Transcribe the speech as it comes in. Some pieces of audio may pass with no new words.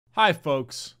Hi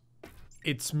folks,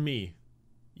 it's me,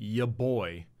 ya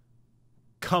boy,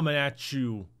 coming at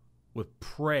you with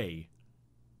Prey.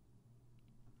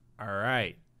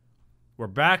 Alright, we're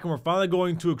back and we're finally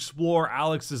going to explore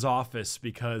Alex's office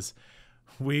because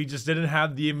we just didn't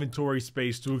have the inventory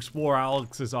space to explore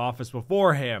Alex's office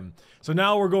beforehand. So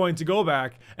now we're going to go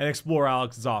back and explore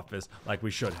Alex's office like we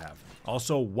should have.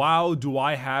 Also, wow, do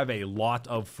I have a lot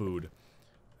of food.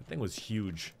 That thing was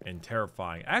huge and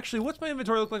terrifying. Actually, what's my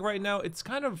inventory look like right now? It's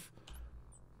kind of...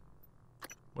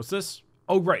 What's this?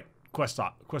 Oh, right. Quest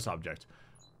object.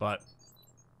 But...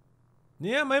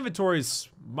 yeah, my inventory's,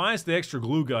 minus the extra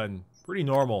glue gun, pretty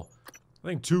normal.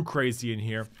 Nothing too crazy in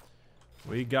here.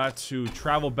 We got to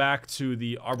travel back to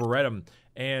the Arboretum,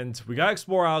 and we gotta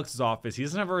explore Alex's office. He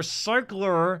doesn't have a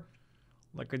recycler,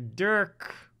 like a dick,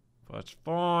 but it's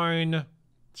fine.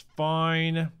 It's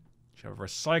fine. You have a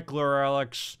recycler,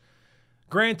 Alex.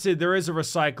 Granted, there is a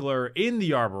recycler in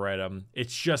the Arboretum.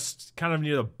 It's just kind of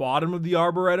near the bottom of the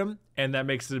Arboretum, and that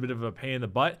makes it a bit of a pain in the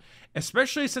butt.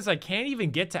 Especially since I can't even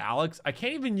get to Alex. I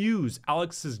can't even use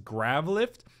Alex's grav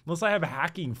lift unless I have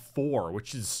hacking 4,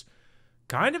 which is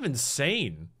kind of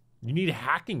insane. You need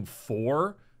hacking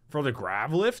 4 for the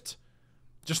grav lift?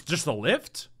 Just the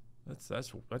lift?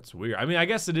 That's weird. I mean, I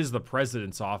guess it is the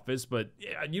president's office, but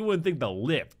yeah, you wouldn't think the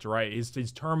lift, right?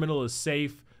 His terminal is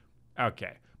safe.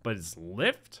 Okay, but his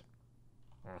lift?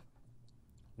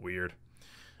 Weird.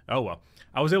 Oh well.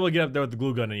 I was able to get up there with the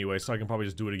glue gun anyway, so I can probably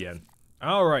just do it again.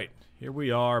 Alright, here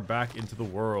we are back into the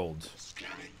world.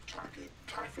 Scanning target,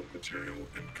 typhon material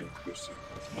inconclusive.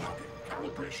 Logging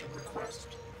calibration request.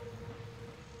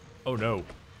 Oh no.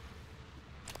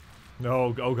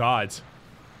 No, oh god.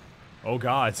 Oh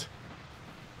god.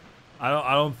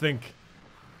 I don't think...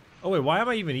 Oh wait, why am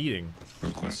I even eating?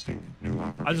 Requesting new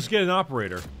operator. I'll just get an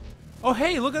operator. Oh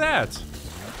hey, look at that!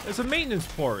 It's a maintenance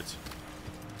port.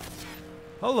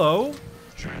 Hello?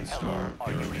 TranStar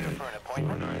Pyramid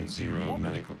 490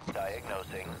 medical club.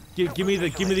 Diagnosing. Give me the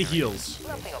heals.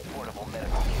 Nothing affordable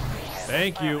medical needs.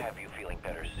 Thank you. I'll have you feeling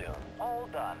better soon. All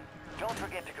done. Don't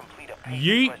forget to complete a Yeet.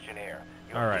 patient questionnaire.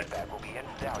 Your Alright. feedback will be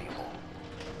invaluable.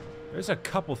 There's a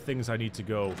couple things I need to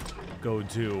go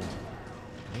do.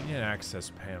 I need an access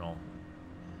panel.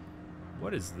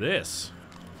 What is this?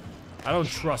 I don't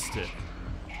trust it.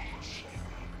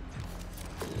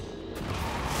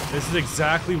 This is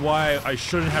exactly why I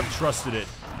shouldn't have trusted it.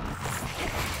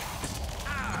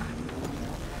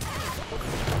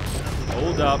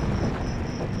 Hold up.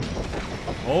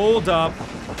 Hold up.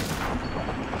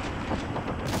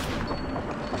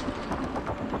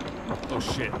 Oh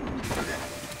shit.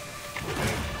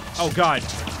 Oh god.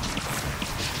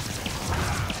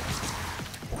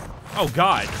 Oh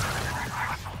god.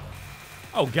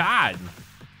 Oh god.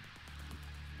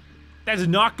 That did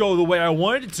not go the way I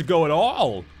wanted it to go at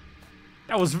all.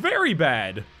 That was very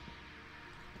bad.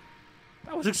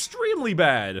 That was extremely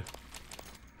bad.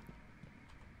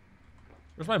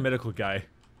 Where's my medical guy?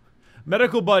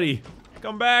 Medical buddy,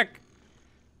 come back.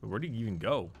 Where did he even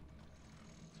go?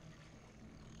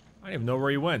 I don't even know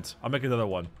where he went. I'll make another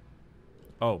one.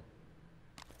 Oh.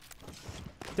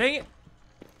 Dang it.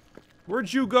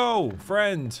 Where'd you go,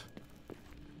 friend?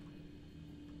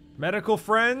 Medical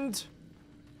friend?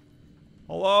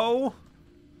 Hello?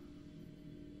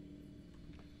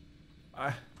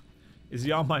 Is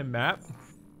he on my map?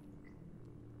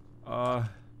 No.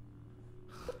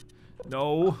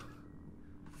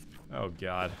 Oh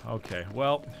god. Okay,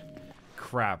 well,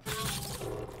 crap.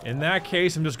 In that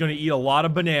case, I'm just gonna eat a lot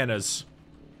of bananas.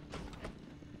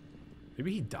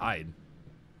 Maybe he died.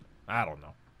 I don't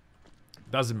know.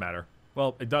 Doesn't matter.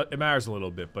 Well, it matters a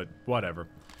little bit, but whatever.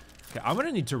 Okay, I'm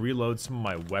gonna need to reload some of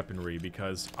my weaponry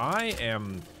because I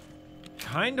am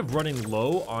kind of running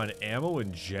low on ammo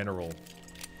in general.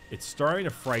 It's starting to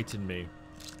frighten me.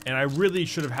 And I really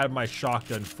should have had my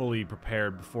shotgun fully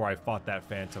prepared before I fought that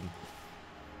phantom.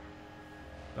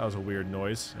 That was a weird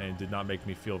noise, and it did not make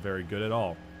me feel very good at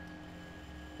all.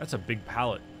 That's a big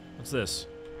pallet. What's this?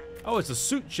 Oh, it's a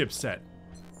suit chipset.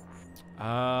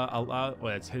 Well,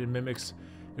 it's hidden mimics.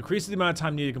 Increases the amount of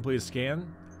time needed to complete a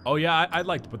scan. Oh yeah, I'd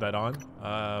like to put that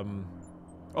on.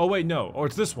 Oh wait, no. Oh,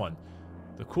 it's this one.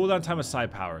 The cooldown time of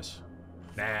side powers.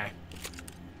 Nah.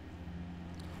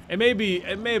 It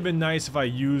may have been nice if I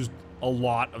used a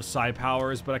lot of side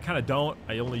powers, but I kind of don't.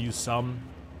 I only use some.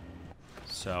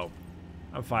 So,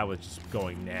 I'm fine with just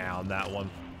going now on that one.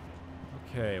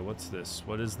 Okay, what's this?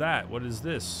 What is that? What is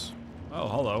this? Oh,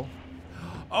 hello.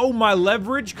 Oh, my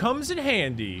leverage comes in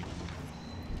handy.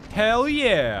 Hell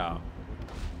yeah.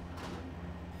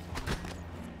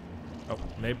 Oh,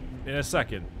 maybe in a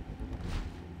second.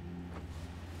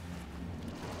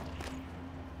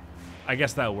 I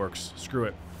guess that works. Screw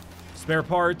it. Spare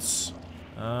parts.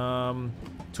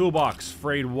 Toolbox.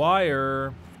 Frayed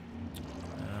wire.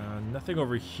 Nothing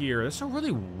over here. There's a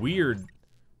really weird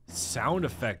sound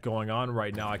effect going on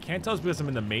right now. I can't tell if it's because I'm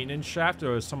in the maintenance shaft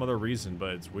or some other reason,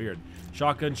 but it's weird.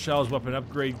 Shotgun shells, weapon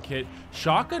upgrade kit.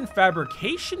 Shotgun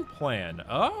fabrication plan.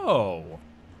 Oh.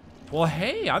 Well,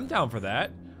 hey, I'm down for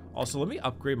that. Also, let me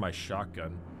upgrade my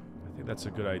shotgun. I think that's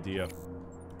a good idea.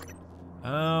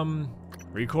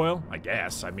 Recoil? I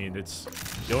guess. I mean, it's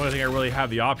the only thing I really have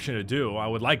the option to do. I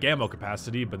would like ammo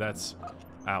capacity, but that's...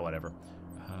 whatever.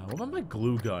 What about my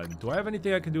glue gun? Do I have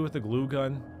anything I can do with the glue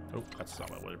gun? Oh, that's not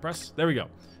what I wanted to press. There we go.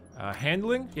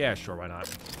 Handling? Yeah, sure, why not?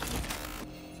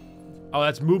 Oh,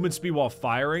 that's movement speed while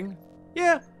firing?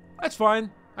 Yeah, that's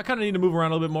fine. I kind of need to move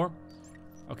around a little bit more.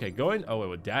 Okay, going... Oh, wait,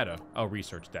 with data. Oh,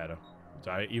 research data. Did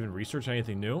I even research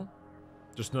anything new?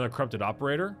 Just another corrupted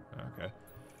operator? Okay.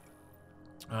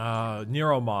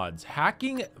 Neuromods.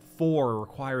 Hacking 4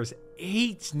 requires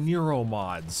 8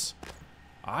 neuromods.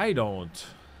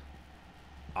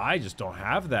 I just don't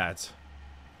have that.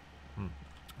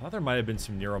 I thought there might have been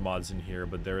some neuromods in here,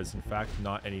 but there is in fact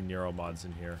not any neuromods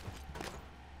in here.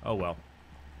 Oh well.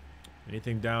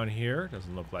 Anything down here?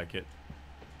 Doesn't look like it.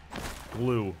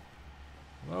 Glue.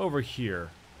 Over here.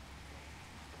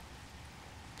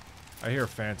 I hear a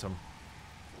phantom.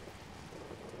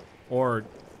 Or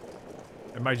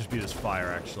it might just be this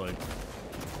fire, actually.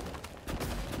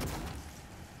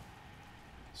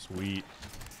 Sweet.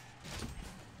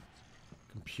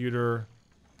 Computer.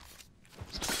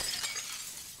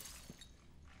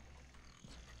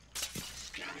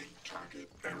 Scanning target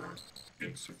error.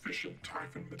 Insufficient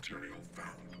Typhon material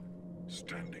found.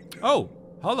 Standing down. Oh,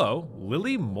 hello,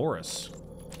 Lily Morris.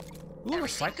 Ooh,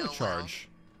 Everything recycle go charge.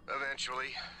 Eventually,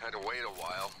 had to wait a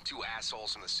while. 2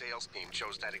 assholes from the sales team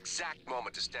chose that exact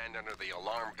moment to stand under the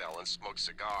alarm bell and smoke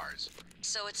cigars.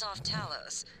 So it's off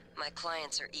Talos. My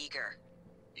clients are eager.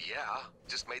 Yeah,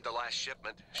 just made the last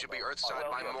shipment. Should be Earthside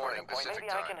Well, by you're morning for an appointment. Pacific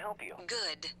Maybe I can time. help you.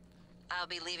 Good. I'll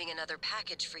be leaving another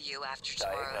package for you after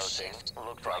tomorrow's Diagnosing. shift.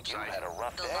 Looks like you had a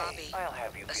rough The day. lobby. I'll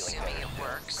have you feeling Assuming better it soon.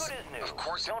 works. Good as new. Of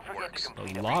course it Don't forget works. to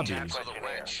complete The a lobby. brief Tap for the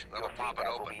questionnaire. wrench. Your That'll pop it feedback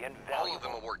will open. be All of invaluable.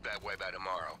 them will work that way by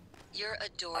tomorrow. You're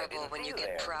adorable when you see you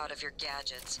get there. proud of your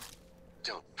gadgets.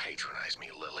 Don't patronize me,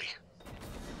 Lily.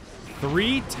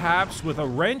 3 taps with a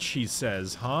wrench, he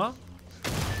says, huh?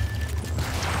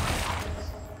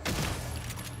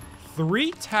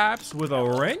 3 taps with a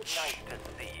wrench? Nice to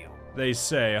see you. They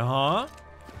say, huh?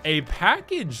 A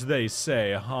package, they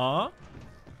say, huh?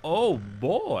 Oh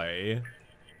boy.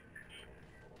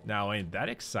 Now, ain't that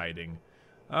exciting?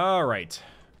 Alright.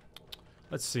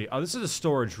 Let's see. Oh, this is a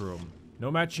storage room.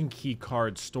 No matching key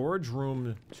card. Storage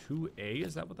room 2A,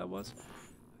 is that what that was?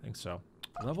 I think so.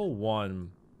 Level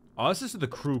 1. Oh, this is the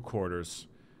crew quarters.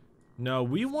 No,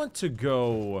 we want to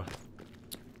go...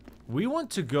 We want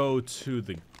to go to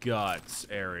the guts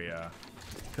area.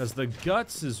 Because the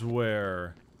guts is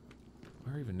where...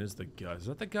 Where even is the guts? Is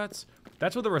that the guts?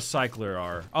 That's where the recycler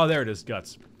are. Oh, there it is,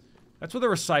 guts. That's where the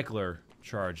recycler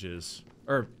charge is.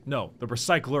 Or, no, the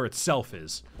recycler itself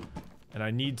is. And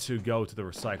I need to go to the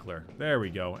recycler. There we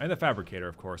go. And the fabricator,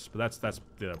 of course. But that's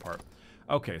the other part.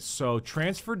 Okay, so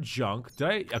transfer junk.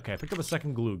 Okay, I picked up a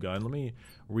second glue gun. Let me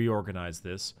reorganize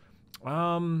this.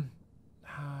 How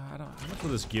much will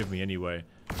this give me anyway?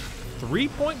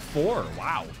 3.4.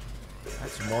 Wow.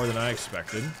 That's more than I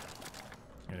expected.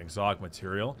 An exotic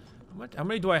material. How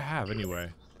many do I have anyway?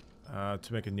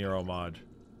 To make a Nero mod.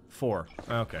 4.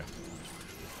 Okay.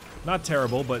 Not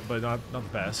terrible, but not the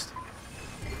best.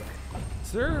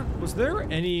 Was there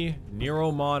any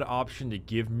Nero mod option to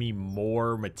give me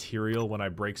more material when I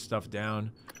break stuff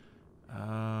down?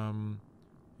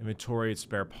 Inventory,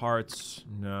 spare parts.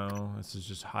 No, this is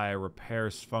just higher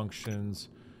repairs functions.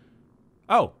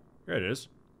 Oh, here it is.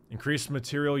 Increased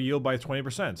material yield by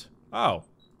 20%. Oh.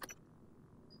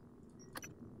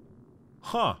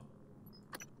 Huh.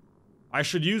 I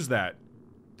should use that.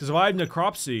 Because if I have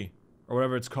necropsy, or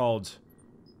whatever it's called,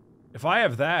 if I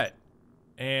have that,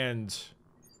 and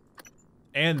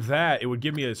that, it would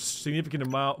give me a significant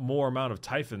more amount of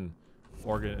Typhon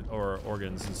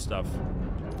organs and stuff.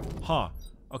 Huh.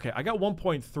 Okay, I got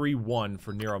 1.31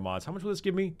 for Nero mods. How much will this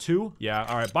give me? 2? Yeah,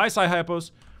 alright. Bye,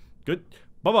 Psy-Hypos. Good.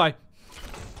 Bye-bye.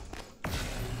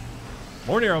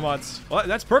 More Nero mods. Well,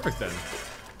 that's perfect then.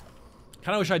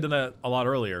 Kinda wish I'd done that a lot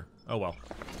earlier. Oh well.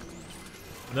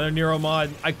 Another Nero mod.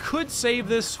 I could save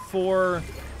this for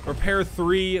Repair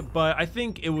 3, but I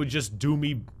think it would just do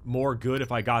me more good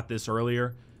if I got this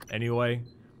earlier anyway.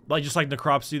 Just like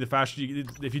necropsy, the faster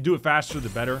if you do it faster, the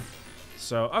better.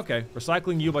 So, okay.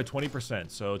 Recycling yield by 20%.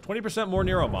 So, 20% more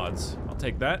Nero mods. I'll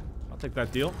take that. take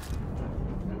that deal.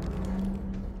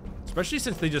 Especially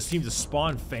since they just seem to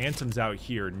spawn phantoms out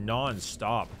here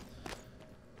non-stop.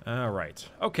 Alright.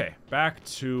 Okay, back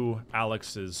to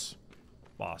Alex's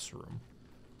boss room.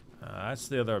 That's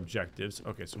the other objectives.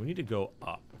 Okay, so we need to go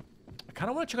up. I kind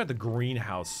of want to check out the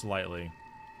greenhouse slightly.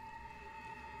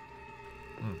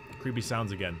 Creepy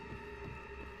sounds again.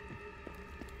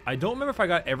 I don't remember if I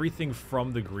got everything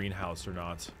from the greenhouse or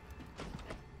not.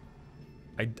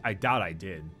 I doubt I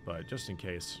did, but just in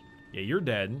case. Yeah, you're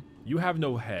dead. You have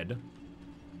no head.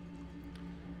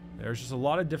 There's just a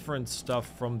lot of different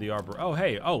stuff from the arbor. Oh,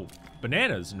 hey. Oh,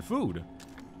 bananas and food.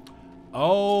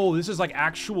 Oh, this is like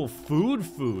actual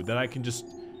food that I can just...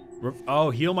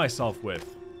 heal myself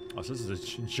with. Oh, so this is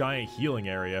a giant healing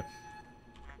area.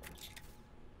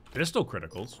 Pistol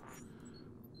criticals.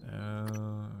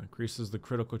 Increases the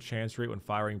critical chance rate when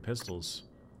firing pistols.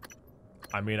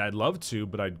 I mean, I'd love to,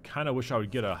 but I kind of wish I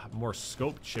would get a more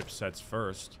scope chipsets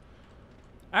first.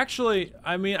 Actually,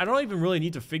 I mean, I don't even really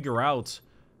need to figure out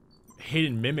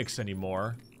hidden mimics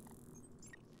anymore.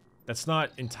 That's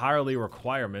not entirely a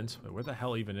requirement. Wait, where the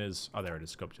hell even is... Oh, there it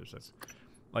is, scope chipsets.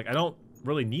 Like, I don't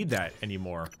really need that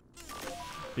anymore.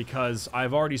 Because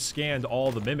I've already scanned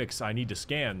all the mimics I need to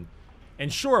scan.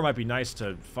 And sure, it might be nice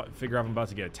to figure out if I'm about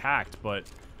to get attacked, but...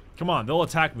 Come on, they'll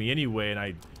attack me anyway, and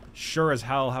I sure as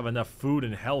hell have enough food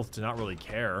and health to not really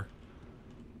care.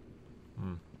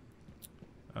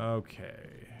 Okay.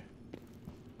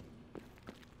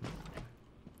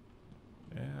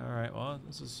 Yeah, alright, well,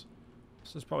 this is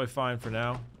probably fine for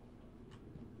now.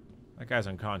 That guy's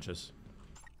unconscious.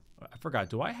 I forgot,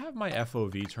 do I have my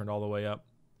FOV turned all the way up?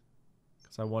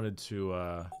 Because I wanted to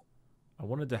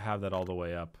have that all the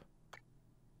way up.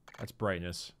 That's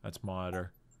brightness. That's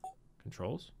monitor.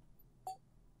 Controls?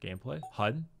 Gameplay?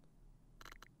 HUD?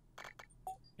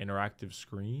 Interactive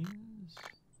screens?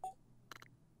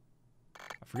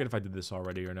 I forget if I did this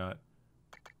already or not.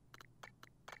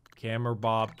 Camera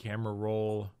bob, camera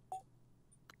roll.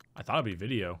 I thought it'd be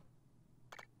video.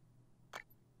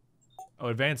 Oh,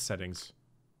 advanced settings.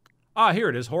 Ah, here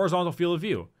it is. Horizontal field of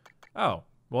view. Oh,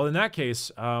 well, in that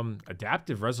case,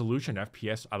 adaptive resolution,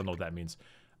 FPS. I don't know what that means.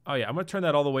 Oh, yeah, I'm going to turn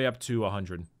that all the way up to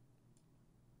 100.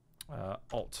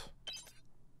 Alt.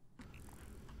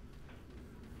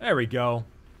 There we go.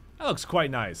 That looks quite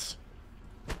nice.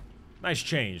 Nice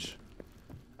change.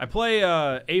 I play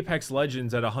Apex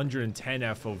Legends at 110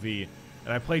 FOV,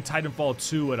 and I play Titanfall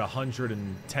 2 at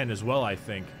 110 as well, I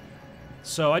think.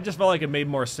 So I just felt like it made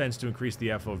more sense to increase the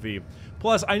FOV.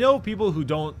 Plus, I know people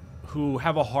who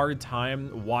have a hard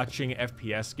time watching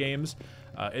FPS games.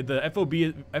 The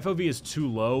FOV is too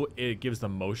low. It gives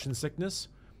them motion sickness.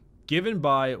 Given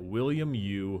by William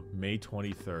Yu, May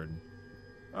 23rd.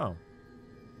 Oh.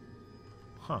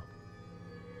 Huh.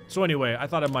 So anyway, I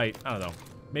thought it might, I don't know.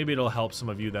 Maybe it'll help some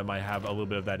of you that might have a little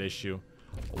bit of that issue.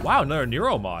 Wow, another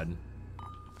Nero mod.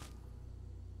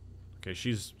 Okay,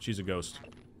 she's a ghost.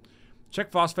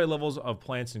 Check phosphate levels of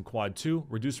plants in Quad 2.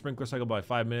 Reduce sprinkler cycle by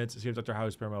 5 minutes. See if Dr.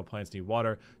 Howard's experimental plants need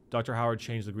water. Dr. Howard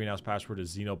changed the greenhouse password to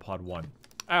Xenopod1.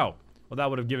 Ow. Well, that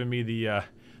would have given me the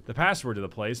password to the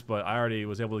place, but I already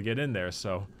was able to get in there,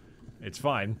 so it's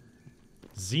fine.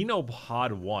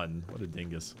 Xenopod1. What a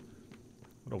dingus.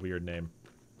 What a weird name.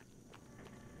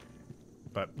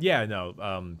 But yeah,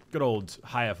 no, good old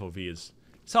high FOV is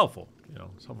helpful. You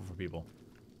know, it's helpful for people.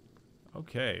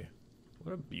 Okay.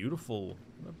 What a beautiful...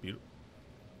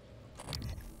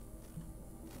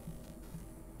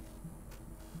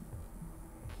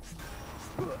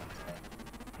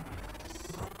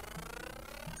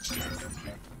 Scan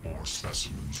complete. More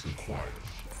specimens required.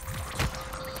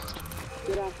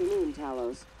 Good afternoon,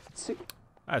 Talos.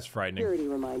 That's frightening. Security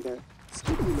reminder.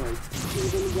 Sticky notes,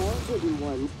 even well-hidden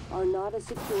ones, are not a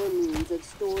secure means of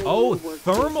storing. Oh,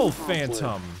 Thermal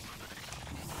Phantom.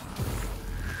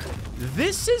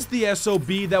 This is the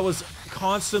SOB that was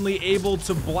constantly able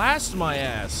to blast my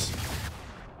ass.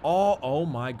 Oh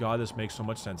my god, this makes so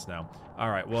much sense now.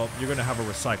 Alright, well, you're gonna have a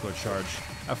recycler charge.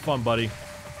 Have fun, buddy.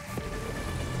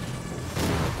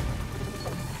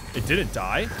 It didn't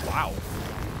die? Wow.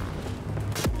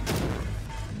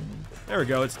 There we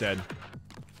go, it's dead.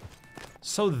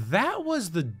 So that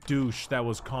was the douche that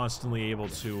was constantly able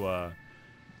to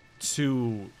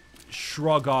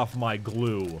shrug off my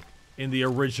glue in the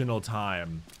original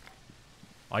time.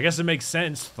 I guess it makes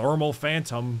sense. Thermal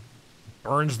Phantom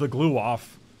burns the glue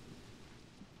off.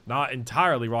 Not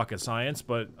entirely rocket science,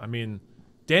 but, I mean,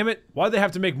 damn it, why'd they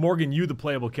have to make Morgan Yu the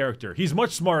playable character? He's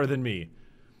much smarter than me.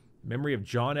 Memory of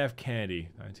John F. Kennedy,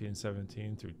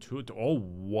 1917 through 2... Oh,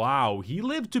 wow. He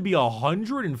lived to be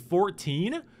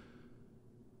 114?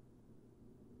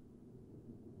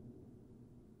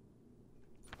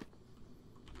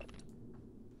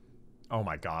 Oh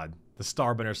my god. The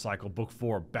Starbender Cycle, Book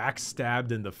 4.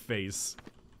 Backstabbed in the face.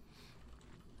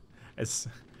 As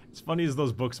funny as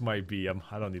those books might be, I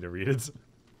don't need to read it.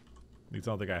 At least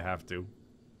I don't think I have to.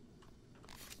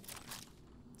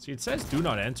 See, it says do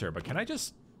not enter, but can I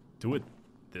just do it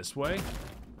this way?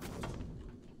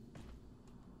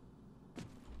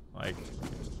 Like,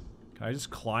 can I just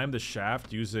climb the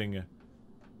shaft using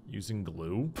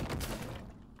glue?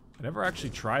 I never actually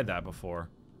tried that before.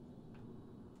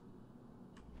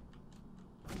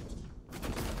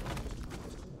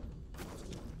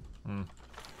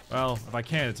 Well, if I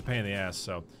can, it's a pain in the ass,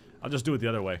 so I'll just do it the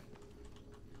other way.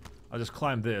 I'll just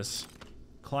climb this,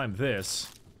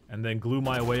 and then glue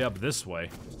my way up this way.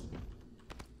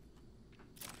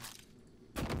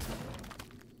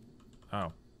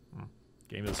 Oh.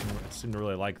 Game doesn't seem to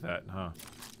really like that, huh?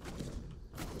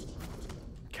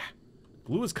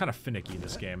 Glue is kind of finicky in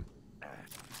this game.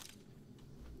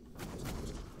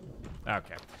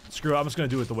 Okay. Screw it, I'm just gonna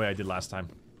do it the way I did last time.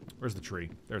 Where's the tree?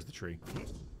 There's the tree.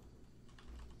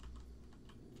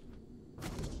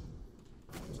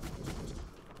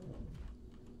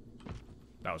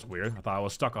 That was weird. I thought I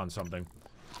was stuck on something.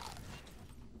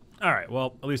 Alright,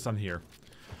 well, at least I'm here.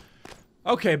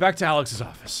 Okay, back to Alex's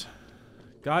office.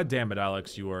 God damn it,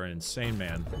 Alex, you are an insane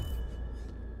man.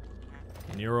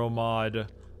 Neuromod.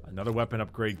 Another weapon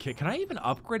upgrade kit. Can I even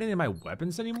upgrade any of my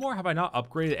weapons anymore? Have I not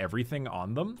upgraded everything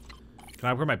on them? Can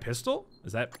I upgrade my pistol?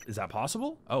 Is that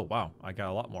possible? Oh, wow. I got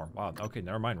a lot more. Wow. Okay,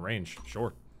 never mind. Range.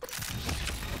 Sure.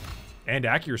 And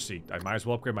accuracy. I might as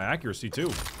well upgrade my accuracy,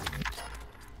 too.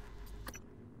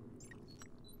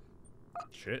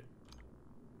 Shit.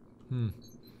 I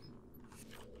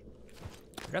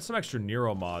got some extra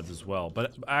Nero mods as well.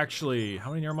 But actually, how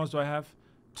many Nero mods do I have?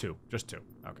 2. Just 2.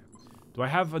 Okay. Do I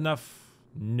have enough?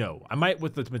 No. I might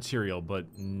with the material, but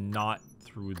not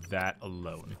through that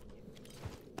alone.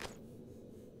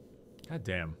 God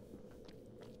damn.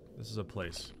 This is a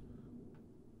place.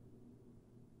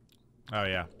 Oh,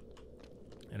 yeah.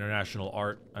 International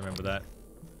art. I remember that.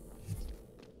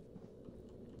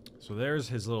 So there's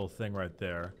his little thing right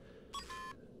there.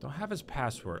 Don't have his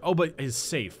password. Oh, but his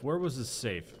safe. Where was his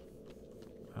safe?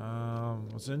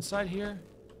 Was it inside here?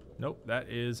 Nope, that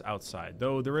is outside.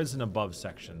 Though there is an above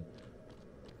section.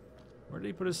 Where did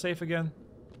he put his safe again?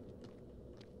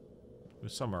 It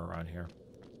was somewhere around here.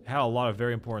 It had a lot of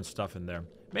very important stuff in there.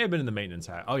 May have been in the maintenance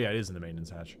hatch. Oh yeah, it is in the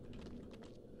maintenance hatch.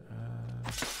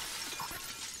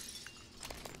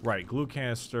 Right, glue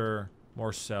canister,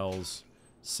 more cells,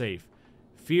 safe.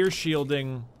 Fear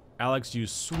shielding, Alex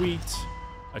used sweet,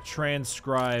 a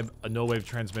transcribe, a no-wave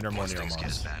transmitter, more Once things get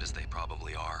as neuromons. bad as they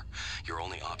probably are, your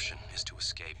only option is to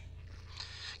escape.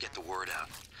 Get the word out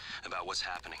about what's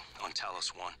happening on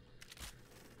Talos 1.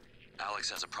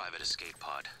 Alex has a private escape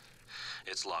pod.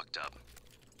 It's locked up.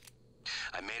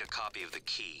 I made a copy of the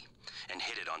key and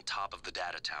hid it on top of the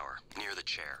data tower, near the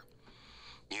chair.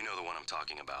 You know the one I'm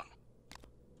talking about.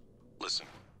 Listen.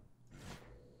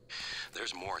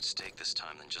 There's more at stake this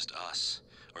time than just us,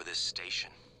 or this station.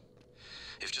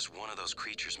 If just one of those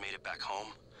creatures made it back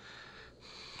home,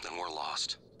 then we're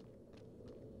lost.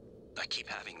 I keep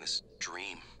having this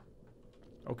dream.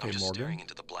 Okay, I'm just Morgan. staring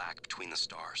into the black between the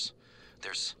stars.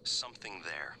 There's something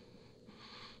there.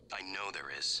 I know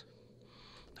there is.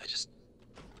 I just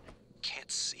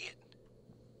can't see it.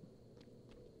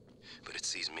 But it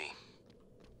sees me.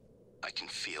 I can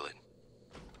feel it.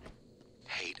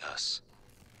 Hate us.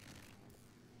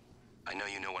 I know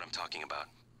you know what I'm talking about.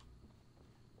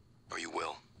 Or you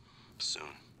will. Soon.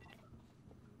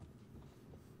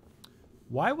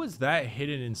 Why was that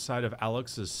hidden inside of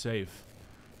Alex's safe?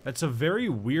 That's a very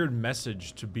weird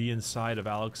message to be inside of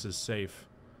Alex's safe.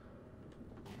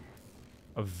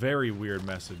 A very weird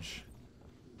message.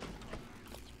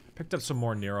 Picked up some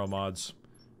more Nero mods.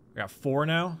 I got 4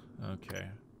 now? Okay.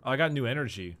 Oh, I got new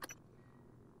energy.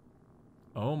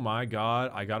 Oh my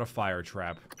god, I got a fire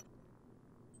trap.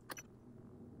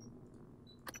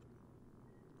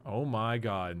 Oh my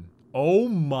god. Oh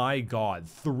my god.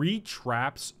 3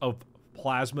 traps of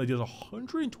plasma that deals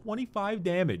 125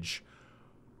 damage.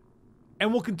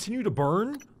 And will continue to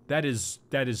burn? That is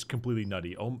completely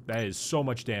nutty. Oh, that is so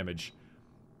much damage.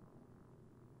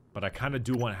 But I kind of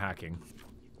do want hacking.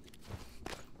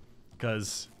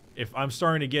 Because if I'm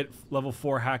starting to get level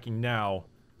 4 hacking now,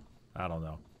 I don't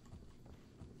know.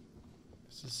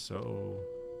 This is so...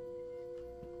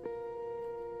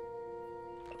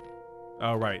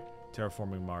 Oh, right.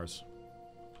 Terraforming Mars.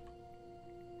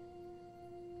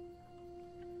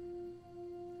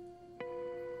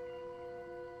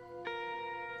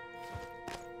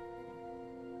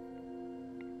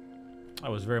 I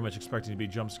was very much expecting to be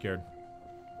jump scared.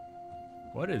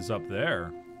 What is up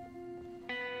there?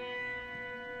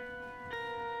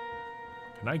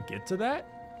 Can I get to that?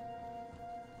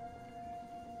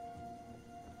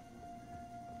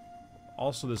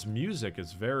 Also, this music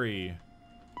is very...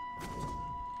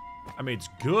 I mean, it's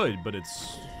good, but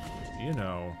it's, you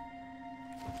know,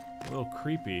 a little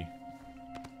creepy.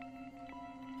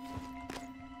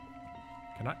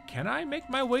 Can I make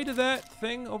my way to that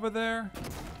thing over there?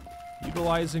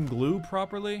 Utilizing glue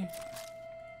properly?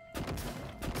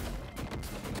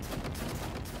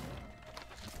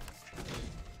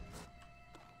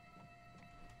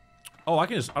 Oh, I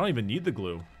don't even need the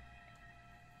glue.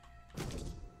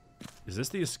 Is this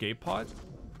the escape pod?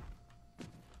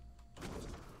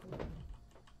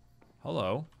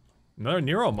 Hello. Another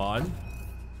Neuromon.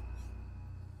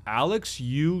 Alex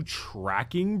Yu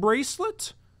tracking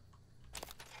bracelet?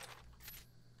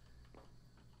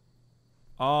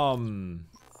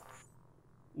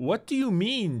 What do you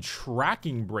mean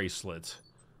tracking bracelet?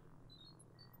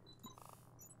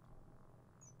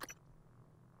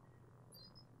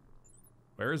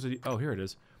 Where is it? Oh, here it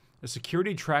is. A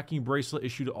security tracking bracelet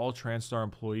issued to all TranStar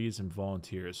employees and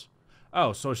volunteers.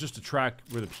 Oh, so it's just to track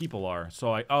where the people are.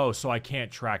 So I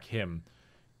can't track him.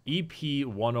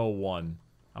 EP-101.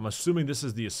 I'm assuming this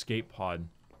is the escape pod.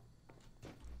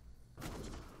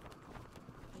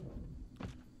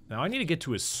 Now I need to get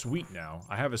to his suite now.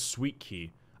 I have a suite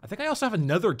key. I think I also have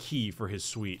another key for his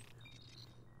suite.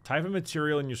 Type of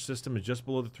material in your system is just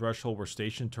below the threshold where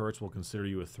station turrets will consider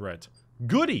you a threat.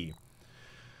 Goody!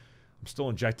 I'm still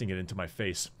injecting it into my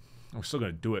face. I'm still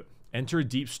gonna do it. Enter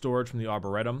deep storage from the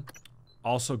Arboretum.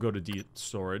 Also go to deep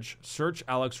storage. Search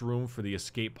Alex's room for the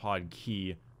escape pod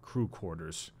key. Crew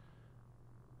quarters.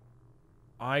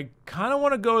 I kind of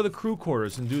want to go to the crew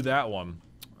quarters and do that one.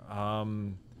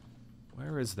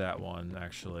 Where is that one,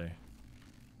 actually?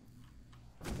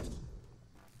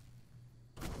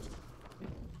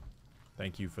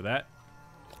 Thank you for that.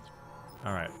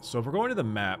 Alright, so if we're going to the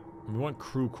map, we want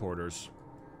crew quarters.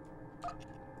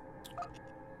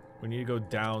 We need to go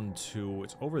down to...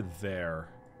 It's over there.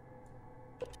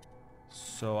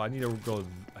 So I need to go,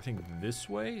 I think, this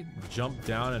way? Jump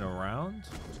down and around?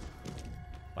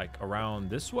 Like, around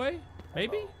this way?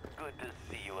 Maybe? Good to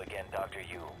see you again, Dr.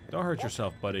 Yu. Don't hurt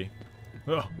yourself, buddy.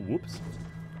 Oh, whoops.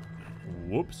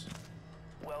 Whoops.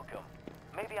 Welcome.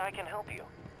 Maybe I can help you.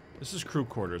 This is crew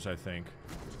quarters, I think.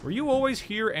 Were you always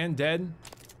here and dead?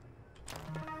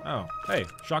 Oh, hey,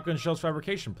 shotgun shells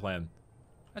fabrication plan.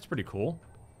 That's pretty cool.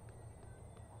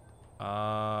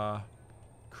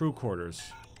 Crew quarters.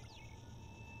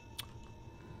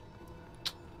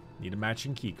 Need a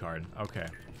matching key card. Okay.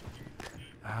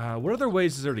 What other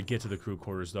ways is there to get to the crew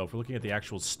quarters, though, if we're looking at the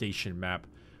actual station map?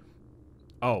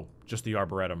 Oh, just the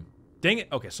Arboretum. Dang it.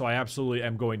 Okay, so I absolutely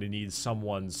am going to need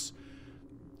someone's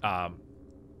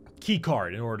key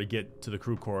card in order to get to the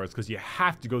crew quarters, because you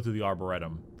have to go through the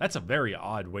Arboretum. That's a very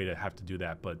odd way to have to do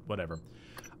that, but whatever.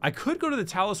 I could go to the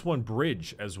Talos 1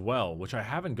 bridge as well, which I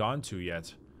haven't gone to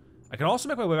yet. I can also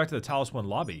make my way back to the Talos 1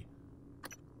 lobby,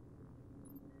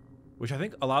 which I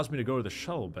think allows me to go to the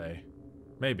shuttle bay.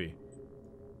 Maybe.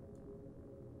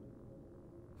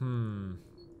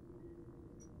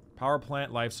 Power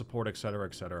plant, life support, etc.,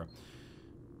 etc.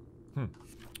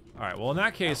 Alright, well, in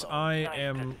that case, I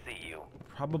am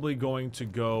probably going to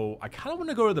go... I kind of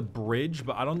want to go to the bridge,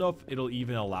 but I don't know if it'll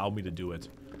even allow me to do it.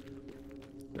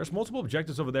 There's multiple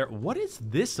objectives over there. What is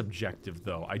this objective,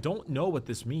 though? I don't know what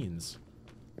this means.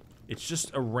 It's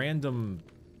just a random...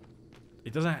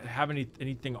 It doesn't have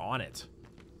anything on it.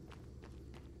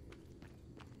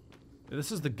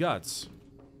 This is the guts.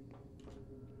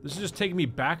 This is just taking me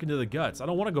back into the guts. I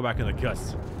don't want to go back in the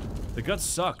guts. The guts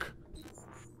suck.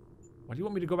 Why do you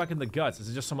want me to go back in the guts? Is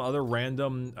it just some other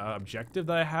random objective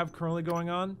that I have currently going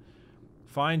on?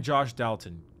 Find Josh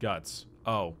Dalton. Guts.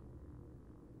 Oh.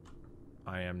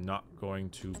 I am not going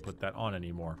to put that on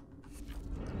anymore.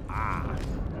 Ah.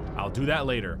 I'll do that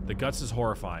later. The guts is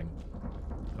horrifying.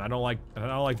 And I don't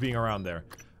like being around there.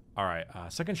 Alright,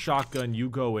 second shotgun, you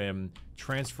go in.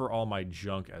 Transfer all my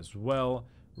junk as well.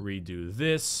 Redo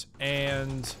this,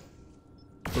 and...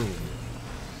 boom.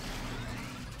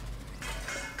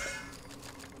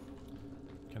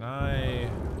 Can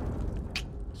I...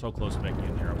 So close to making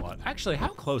it here, what? Actually, how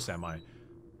close am I?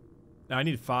 Now, I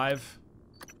need 5.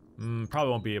 Probably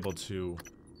won't be able to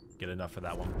get enough for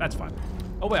that one. That's fine.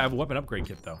 Oh, wait, I have a weapon upgrade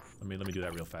kit, though. Let me do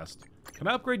that real fast. Can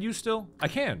I upgrade you still? I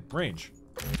can. Range.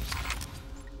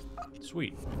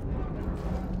 Sweet.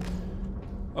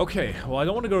 Okay, well, I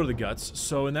don't want to go to the guts,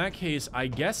 so in that case, I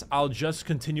guess I'll just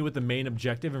continue with the main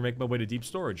objective and make my way to deep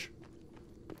storage.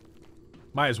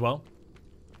 Might as well.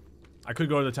 I could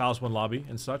go to the Talos 1 lobby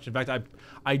and such. In fact,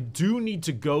 I do need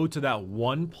to go to that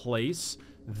one place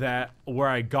where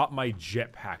I got my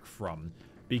jetpack from,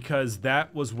 because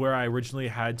that was where I originally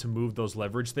had to move those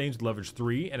leverage things, leverage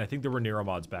 3, and I think there were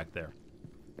neuromods back there.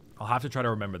 I'll have to try to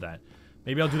remember that.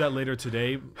 Maybe I'll do that later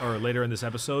today, or later in this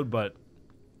episode, but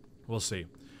we'll see.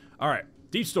 Alright,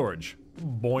 deep storage.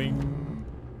 Boing.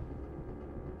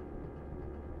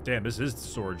 Damn, this is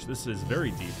storage. This is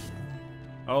very deep.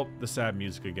 Oh, the sad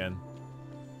music again.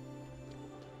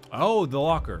 Oh, the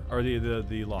locker. Or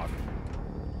the lock.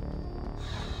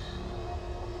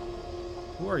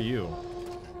 Who are you?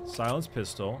 Silence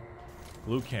pistol.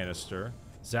 Blue canister.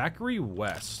 Zachary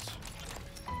West.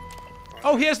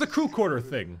 Oh, he has the crew quarter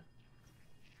thing.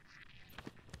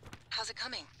 How's it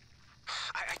coming?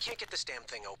 I can't get this damn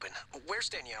thing open. Where's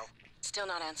Danielle? Still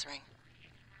not answering.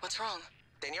 What's wrong?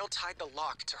 Danielle tied the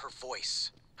lock to her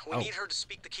voice. We need her to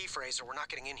speak the key phrase or we're not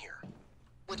getting in here.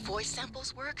 Would voice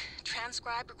samples work?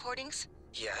 Transcribe recordings?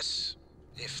 Yes,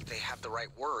 if they have the right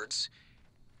words.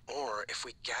 Or if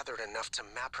we gathered enough to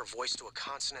map her voice to a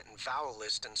consonant and vowel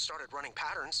list and started running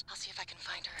patterns. I'll see if I can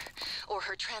find her. Or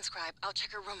her transcribe. I'll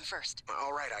check her room first.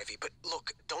 All right, Ivy, but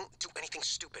look, don't do anything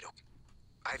stupid.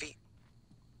 Ivy?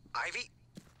 Ivy?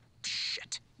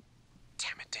 Shit.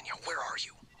 Damn it, Danielle, where are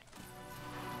you?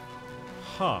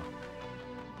 Huh.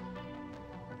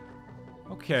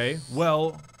 Okay,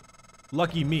 well,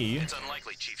 lucky me. It's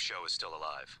unlikely Chief Show is still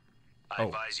alive. I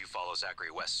advise you follow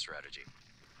Zachary West's strategy.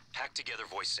 Hack together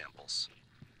voice samples.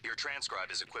 Your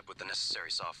transcribe is equipped with the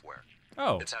necessary software.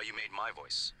 Oh. It's how you made my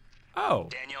voice. Oh.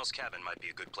 Danielle's cabin might be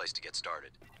a good place to get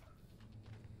started.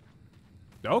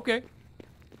 Okay.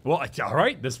 Well,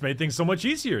 alright, this made things so much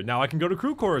easier. Now I can go to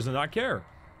crew quarters and not care.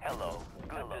 Hello.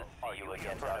 Goodness. Are you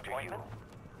again for an appointment?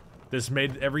 This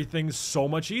made everything so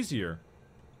much easier.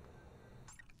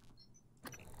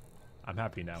 I'm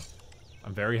happy now.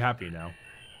 I'm very happy now.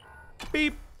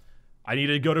 Beep! I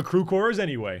needed to go to crew quarters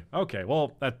anyway. Okay,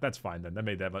 well, that's fine then. That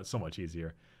made that so much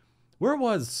easier. Where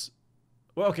was...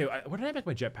 Well, okay, where did I make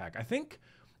my jetpack? I think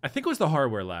it was the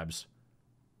hardware labs.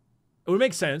 It would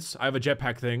make sense. I have a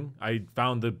jetpack thing. I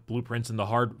found the blueprints in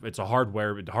the it's a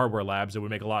hardware labs. It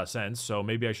would make a lot of sense. So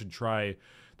maybe I should try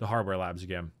the hardware labs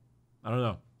again. I don't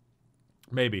know.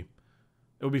 Maybe.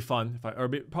 It would be fun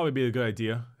probably be a good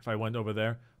idea if I went over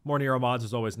there. More Nero mods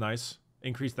is always nice.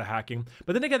 Increase the hacking.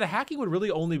 But then again, the hacking would really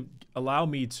only allow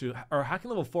me to, or hacking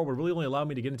level 4 would really only allow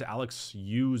me to get into Alex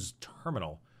Yu's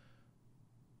terminal.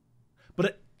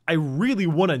 But I really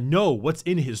want to know what's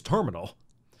in his terminal.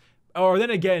 Or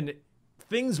then again,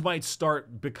 things might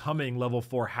start becoming level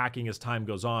 4 hacking as time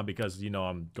goes on because, you know,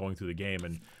 I'm going through the game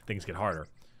and things get harder.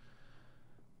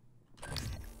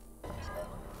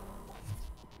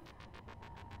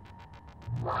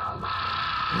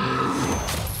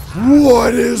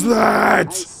 What is that?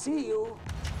 I see you.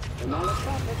 Another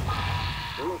puppet.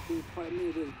 Looking for me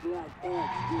with black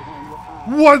eggs behind your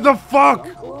eye. What the fuck?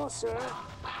 Come closer.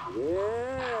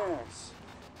 Yes.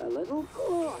 A little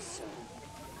closer.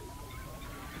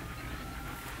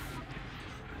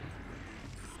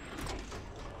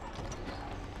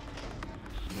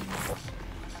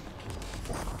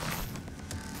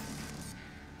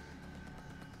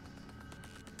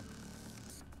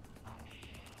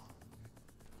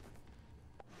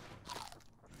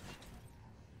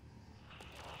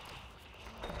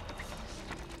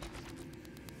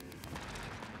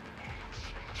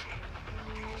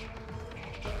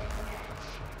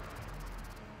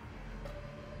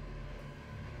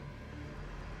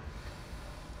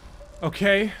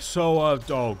 Okay, so,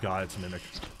 oh god, it's a mimic.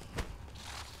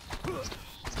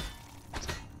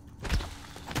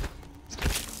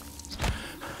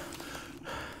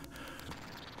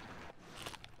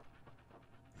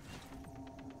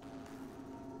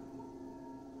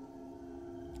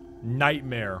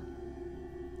 Nightmare.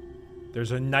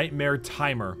 There's a nightmare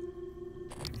timer.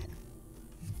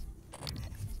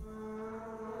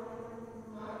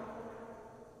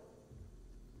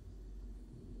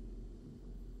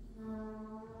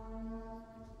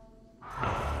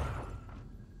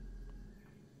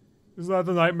 Is that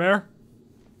the nightmare?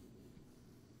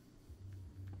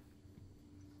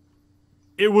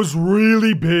 It was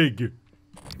really big.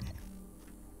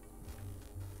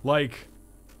 Like,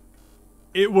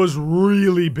 it was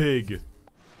really big.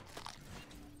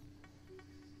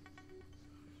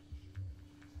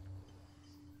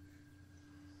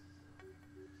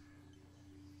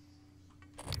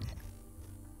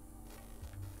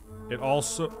 It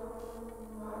also...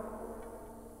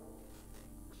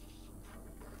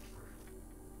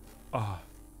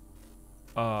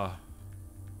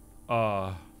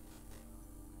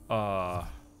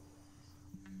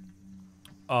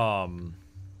 I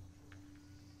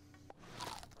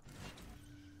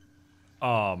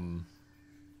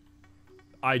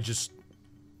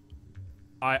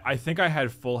think I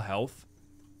had full health,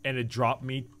 and it dropped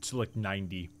me to like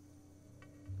 90.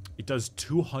 It does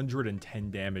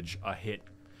 210 damage a hit,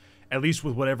 at least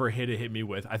with whatever hit it hit me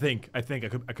with. I think I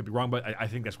could be wrong, but I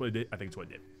think that's what it did. I think it's what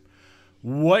it did.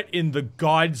 What in the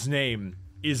God's name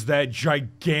is that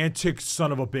gigantic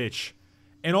son of a bitch?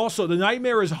 And also, the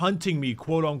nightmare is hunting me,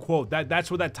 quote unquote. That's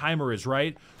what that timer is,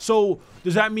 right? So,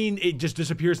 does that mean it just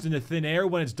disappears into thin air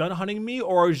when it's done hunting me?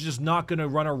 Or is it just not gonna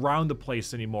run around the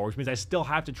place anymore? Which means I still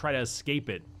have to try to escape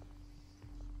it.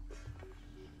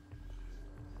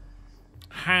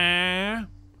 Huh?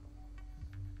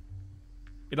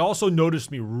 It also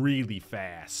noticed me really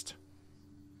fast.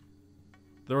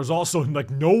 There was also,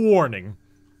 like, no warning.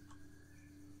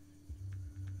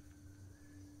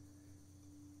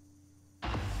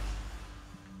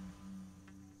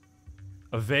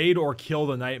 Evade or kill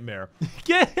the nightmare.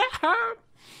 Kill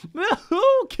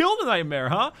the nightmare,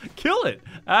 huh? Kill it.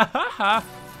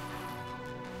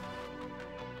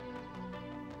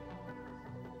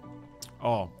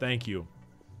 Oh, thank you.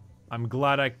 I'm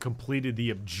glad I completed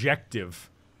the objective.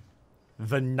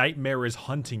 The nightmare is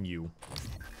hunting you.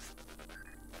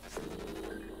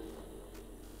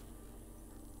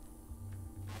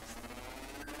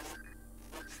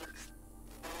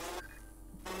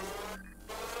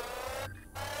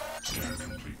 Scan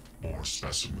complete. More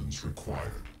specimens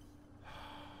required.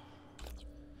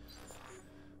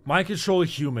 Mind control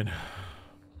human.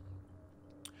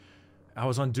 I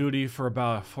was on duty for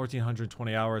about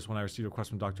 1,420 hours when I received a request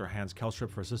from Dr. Hans Kelstrup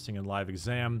for assisting in live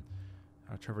exam.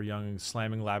 Trevor Young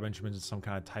slamming lab instruments in some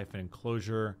kind of Typhon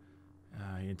enclosure.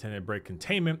 He intended to break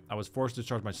containment. I was forced to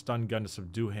charge my stun gun to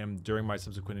subdue him. During my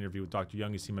subsequent interview with Dr.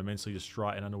 Young, he seemed immensely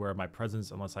distraught and unaware of my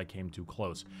presence unless I came too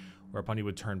close, whereupon he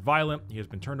would turn violent. He has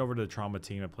been turned over to the trauma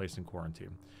team and placed in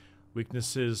quarantine.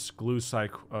 Weaknesses: glue,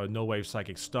 no wave,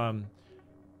 psychic stun,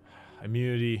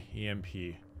 immunity,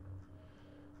 EMP.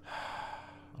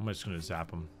 I'm just gonna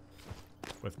zap him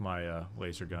with my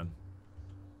laser gun.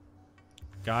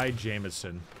 Guy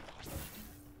Jameson.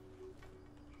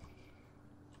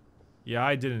 Yeah,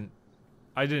 I didn't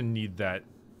need that.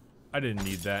 I didn't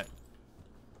need that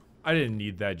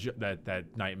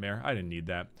nightmare. I didn't need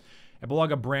that.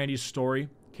 Epilogue of Brandy's story.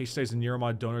 Case studies and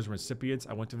Neuromod donors and recipients.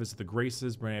 I went to visit the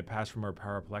Graces. Brandy had passed from her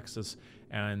paraplexus,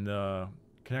 and the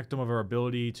connectum of her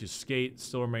ability to skate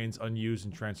still remains unused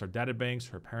in Transtar databanks.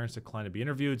 Her parents declined to be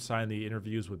interviewed, citing the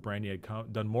interviews with Brandy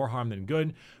had done more harm than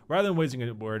good. Rather than raising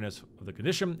awareness of the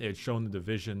condition, it had shown the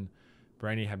division.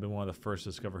 Brandy had been one of the first to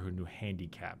discover her new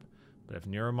handicap. But if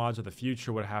neuromods are the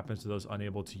future, what happens to those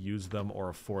unable to use them or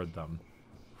afford them?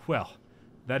 Well,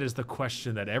 that is the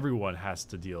question that everyone has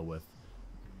to deal with.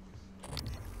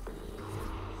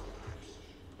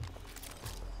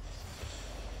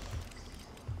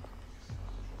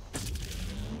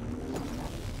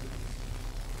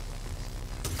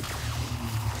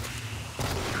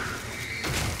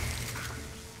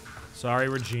 Sorry,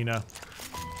 Regina.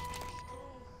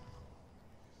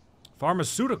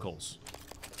 Pharmaceuticals.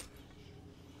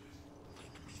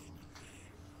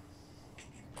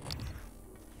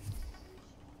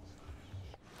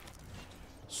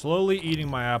 Slowly eating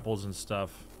my apples and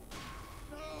stuff.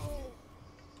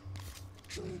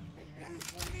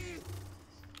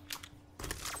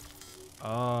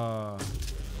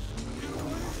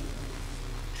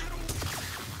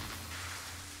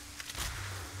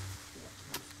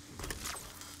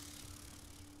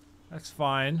 That's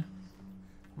fine.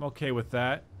 I'm okay with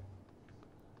that.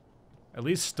 At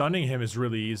least stunning him is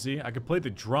really easy. I could play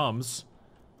the drums.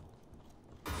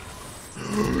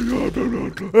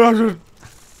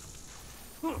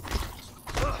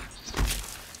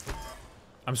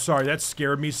 I'm sorry, that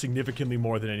scared me significantly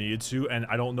more than I needed to, and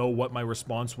I don't know what my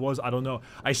response was. I don't know.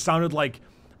 I sounded like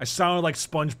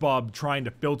SpongeBob trying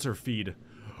to filter feed.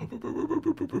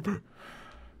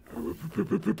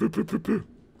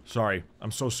 Sorry.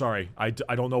 I'm so sorry. I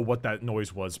don't know what that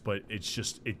noise was, but it's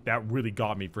just, that really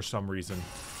got me for some reason.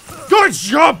 Good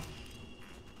job!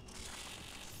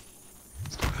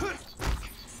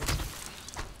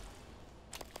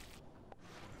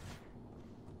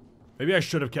 Maybe I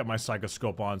should have kept my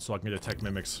psychoscope on so I can detect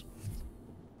mimics.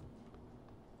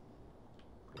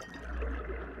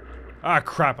 Ah,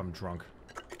 crap, I'm drunk.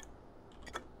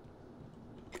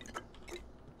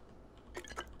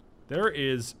 There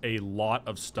is a lot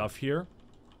of stuff here.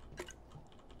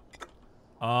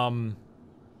 A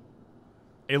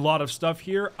lot of stuff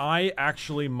here. I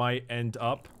actually might end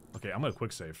up... Okay, I'm gonna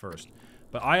quick save first.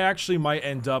 But I actually might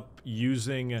end up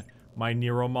using my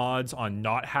neuromods on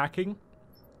not hacking.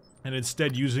 and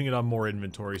instead using it on more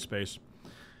inventory space.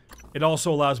 It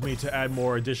also allows me to add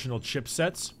more additional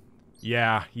chipsets.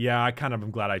 Yeah, I kind of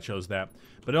am glad I chose that.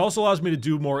 But it also allows me to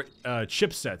do more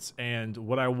chipsets, and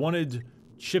what I wanted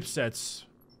chipsets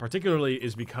particularly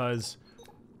is because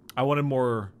I wanted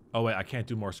more... Oh wait, I can't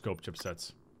do more scope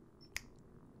chipsets.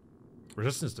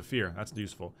 Resistance to fear, that's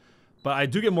useful. But I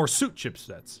do get more suit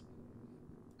chipsets.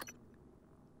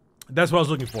 That's what I was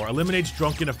looking for. Eliminates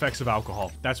drunken effects of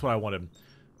alcohol. That's what I wanted.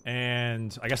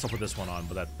 And I guess I'll put this one on,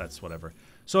 but that's whatever.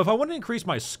 So if I want to increase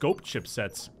my scope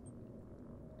chipsets,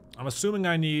 I'm assuming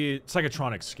I need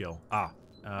Psychotronics skill.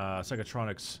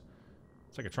 Psychotronics.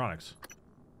 Psychotronics.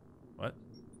 What?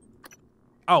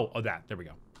 Oh, that. There we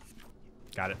go.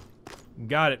 Got it.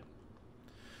 Got it.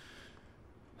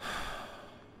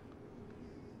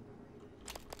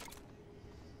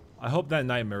 I hope that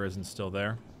nightmare isn't still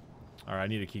there. Alright, I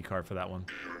need a key card for that one.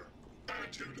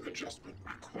 Attitude adjustment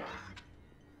required.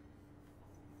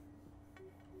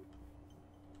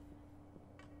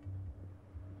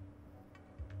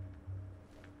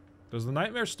 Does the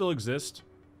nightmare still exist?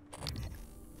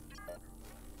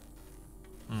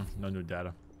 No new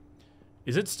data.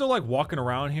 Is it still like walking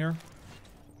around here?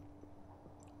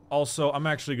 Also, I'm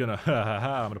actually gonna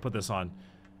I'm gonna put this on.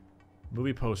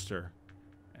 Movie poster.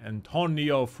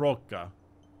 Antonio Frocca,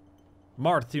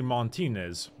 Martin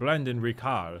Martinez, Brandon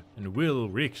Ricard, and Will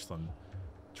Rickson.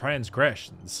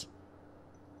 Transgressions.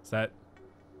 Is that...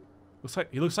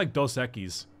 he looks like Dos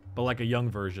Equis, but like a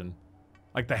young version.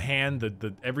 Like the hand,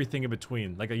 the everything in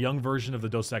between. Like a young version of the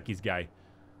Dos Equis guy.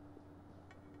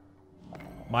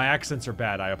 My accents are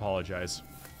bad, I apologize.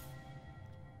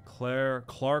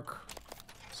 Clark,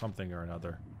 something or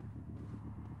another.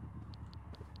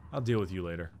 I'll deal with you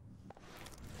later.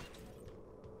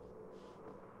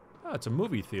 Oh, it's a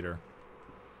movie theater.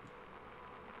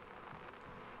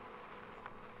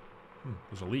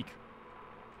 There's a leak.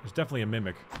 There's definitely a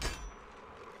mimic.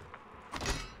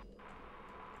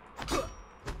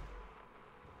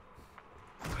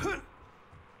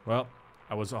 Well,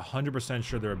 I was 100%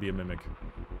 sure there would be a mimic.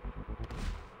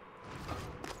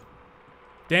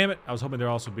 Damn it! I was hoping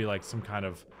there'd also be like some kind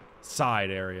of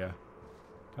side area.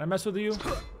 Can I mess with you?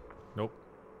 Nope.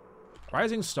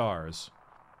 Rising Stars.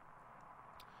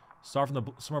 Star from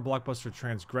the summer blockbuster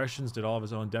Transgressions did all of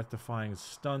his own death-defying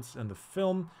stunts in the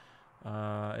film.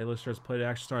 A-lister has played an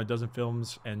action star in a dozen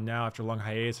films, and now, after a long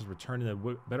hiatus, has returned in a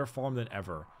better form than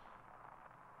ever.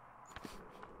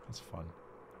 That's fun.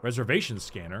 Reservation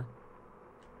scanner.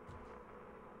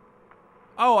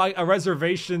 Oh, a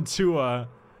reservation to,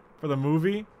 for the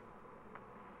movie?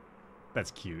 That's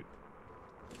cute.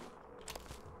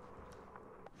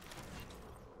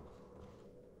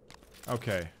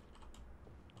 Okay.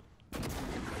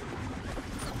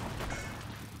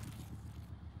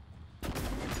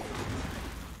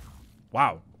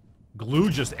 Wow. Glue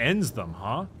just ends them,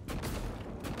 huh?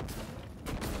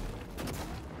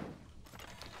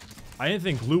 I didn't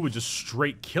think glue would just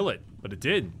straight kill it, but it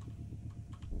did.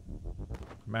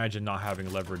 Imagine not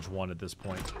having leverage 1 at this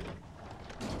point.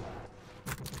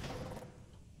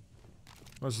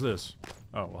 What's this?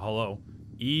 Oh, well, hello.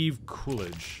 Eve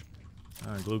Coolidge.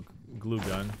 Glue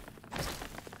gun.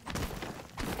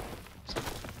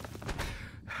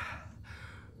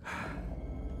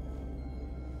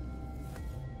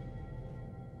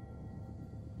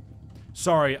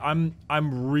 Sorry, I'm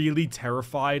really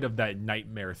terrified of that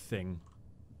nightmare thing.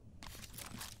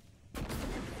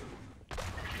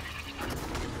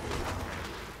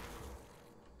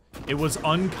 It was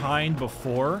unkind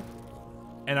before,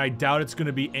 and I doubt it's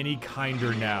gonna be any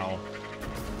kinder now.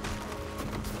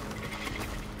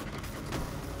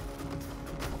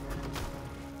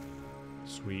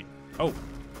 Sweet. Oh.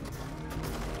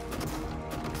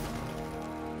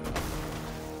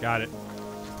 Got it.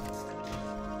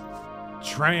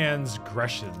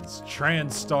 Transgressions.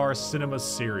 TranStar Cinema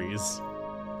Series.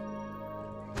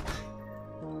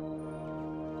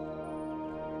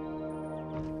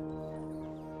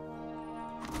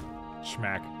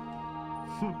 Schmack.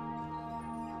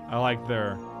 I like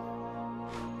their...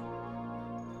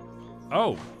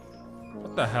 Oh.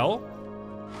 What the hell?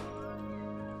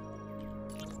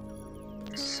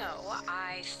 So,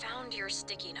 I found your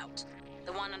sticky note.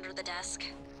 The one under the desk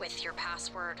with your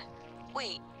password.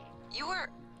 Wait, you were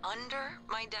under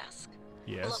my desk?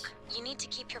 Yes. Look, you need to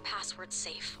keep your password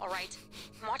safe, alright?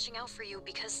 I'm watching out for you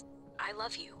because I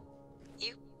love you.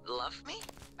 You love me?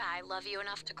 I love you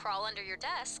enough to crawl under your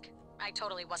desk. I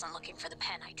totally wasn't looking for the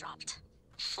pen I dropped.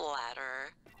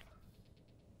 Flatter.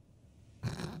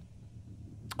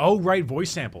 Oh, right, voice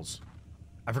samples.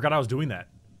 I forgot I was doing that.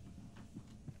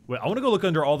 Wait, I want to go look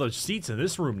under all the seats in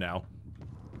this room now.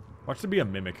 Watch there be a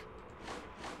mimic.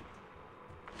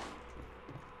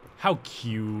 How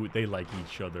cute. They like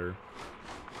each other.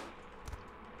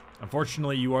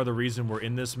 Unfortunately, you are the reason we're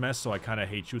in this mess, so I kind of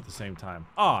hate you at the same time.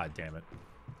 Ah, damn it.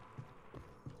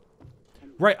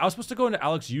 Right, I was supposed to go into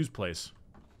Alex Yu's place.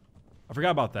 I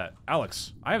forgot about that.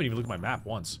 Alex. I haven't even looked at my map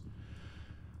once.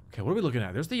 Okay, what are we looking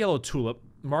at? There's the yellow tulip.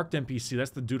 Marked NPC.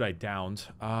 That's the dude I downed.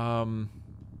 Oh,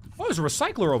 there's a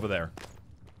recycler over there.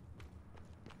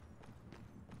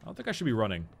 I don't think I should be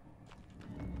running.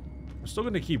 I'm still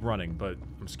going to keep running, but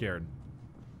I'm scared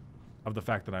of the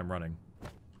fact that I'm running.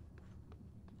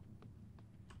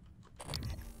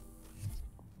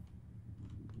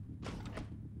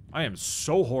 I am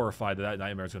so horrified that that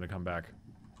nightmare is going to come back.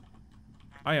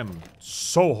 I am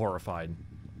so horrified.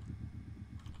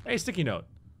 Hey, sticky note.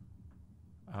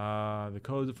 The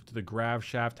code to the grav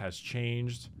shaft has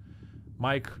changed.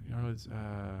 Mike, you know,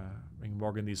 bring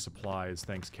Morgan these supplies.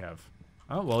 Thanks, Kev.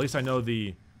 Oh, well, at least I know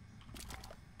the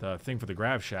thing for the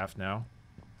grav shaft now.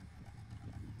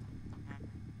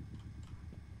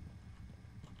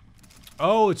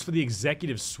 Oh, it's for the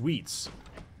executive suites.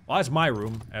 Well, that's my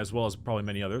room, as well as probably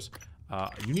many others.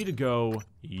 You need to go.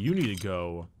 You need to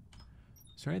go.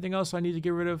 Is there anything else I need to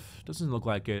get rid of? Doesn't look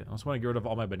like it. I just want to get rid of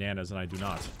all my bananas, and I do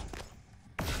not.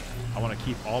 I want to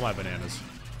keep all my bananas.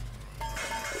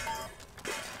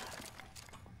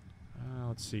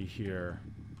 Let's see here.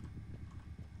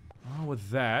 Oh, with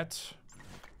that...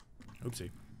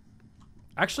 Oopsie.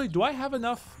 Actually, do I have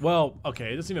enough? Well,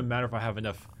 okay, it doesn't even matter if I have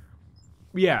enough.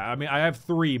 Yeah, I mean, I have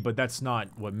 3, but that's not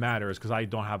what matters, because I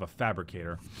don't have a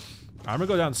fabricator. I'm gonna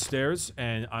go downstairs,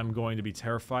 and I'm going to be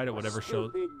terrified at whatever show...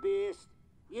 Stupid beast.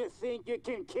 You think you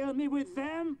can kill me with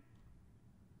them?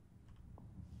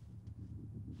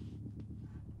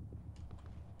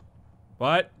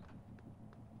 What?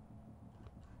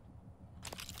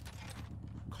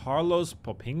 Carlos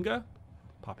Popinga?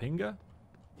 Popinga?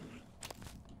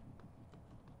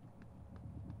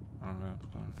 I don't know.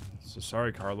 So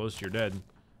sorry, Carlos, you're dead.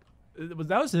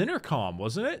 That was an intercom,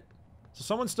 wasn't it? So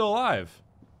someone's still alive.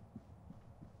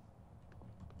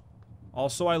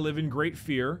 Also, I live in great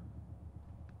fear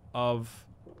of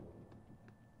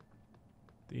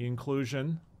the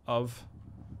inclusion of,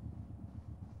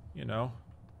 you know,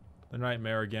 the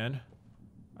nightmare again.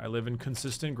 I live in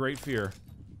consistent great fear.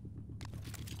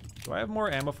 Do I have more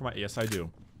ammo for my... Yes, I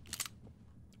do.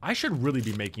 I should really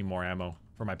be making more ammo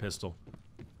for my pistol.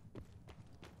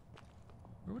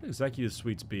 Where would executive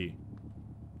suites be?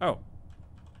 Oh.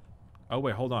 Oh,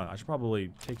 wait, hold on. I should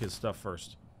probably take his stuff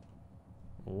first.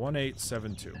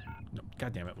 1872. No,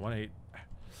 God damn it.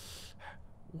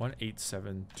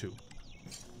 1872.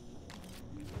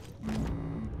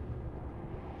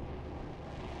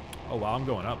 Oh, wow, I'm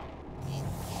going up.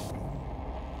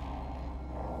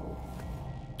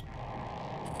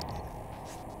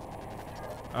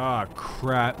 Ah,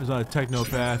 crap. There's not a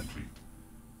Technopath.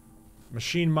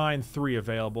 Machine Mine 3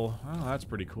 available. Oh, that's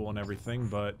pretty cool and everything,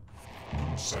 but...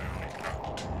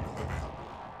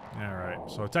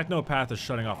 Alright, so a Technopath is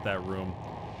shutting off that room.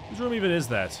 Whose room even is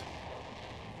that?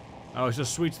 Oh, it's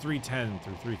just Suites 310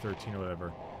 through 313 or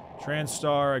whatever.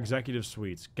 TranStar Executive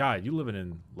Suites. God, you living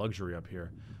in luxury up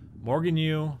here. Morgan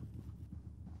Yu,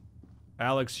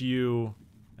 Alex Yu,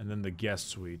 and then the guest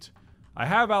suite. I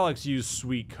have Alex Yu's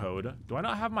suite code. Do I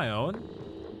not have my own?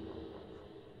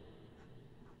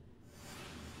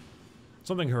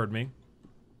 Something heard me.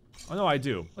 Oh, no, I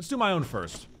do. Let's do my own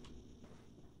first.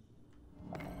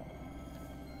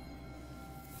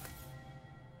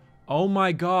 Oh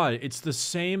my god, it's the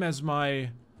same as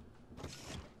my...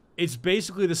 It's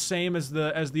basically the same as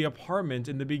the apartment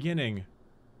in the beginning.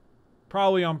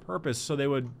 Probably on purpose, so they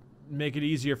would make it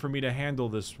easier for me to handle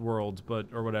this world, but...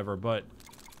 or whatever, but...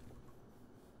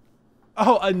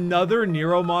 Oh, another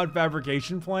Neuromod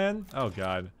fabrication plan? Oh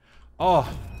god. Oh,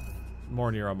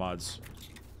 more Neuromods.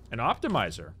 An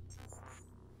optimizer.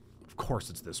 Of course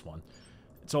it's this one.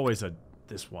 It's always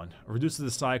this one. Reduces the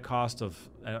psi cost of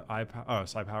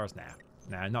psi powers.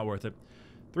 Nah, not worth it.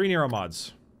 3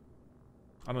 Neuromods.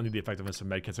 I don't need the effectiveness of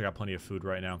medkits. I got plenty of food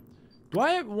right now. Do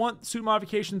I want suit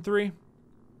modification 3?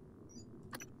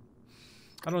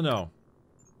 I don't know.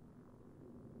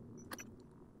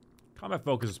 Combat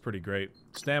focus is pretty great.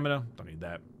 Stamina, don't need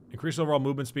that. Increase overall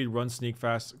movement speed, run, sneak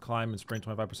fast, climb, and sprint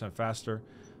 25% faster.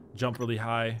 Jump really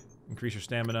high, increase your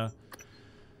stamina.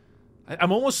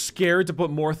 I'm almost scared to put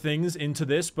more things into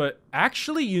this, but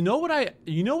actually, you know what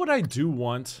I do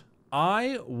want?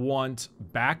 I want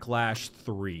Backlash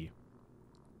 3.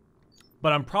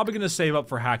 But I'm probably going to save up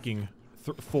for hacking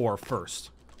 4 first.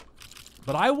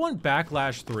 But I want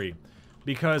Backlash 3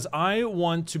 because I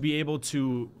want to be able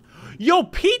to... Yo,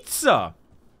 pizza!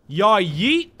 Ya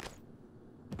yeet!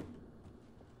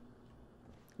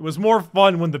 It was more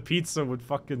fun when the pizza would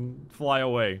fucking fly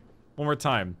away. One more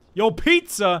time. Yo,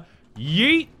 pizza!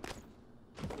 Yeet!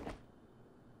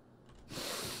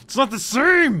 It's not the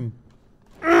same!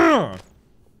 Ugh.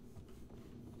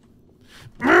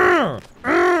 Ugh.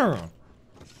 Ugh.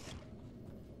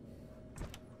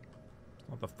 It's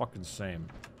not the fucking same.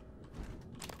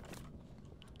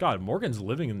 God, Morgan's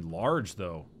living in large,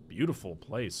 though. Beautiful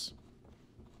place.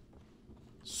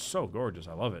 So gorgeous.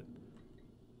 I love it.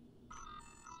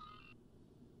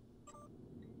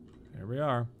 Here we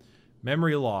are.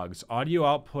 Memory logs. Audio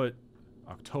output.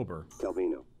 October.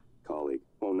 Calvino. Colleague.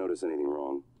 Won't notice anything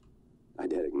wrong.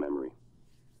 Eidetic memory.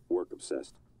 Work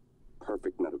obsessed.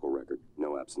 Perfect medical record.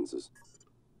 No absences.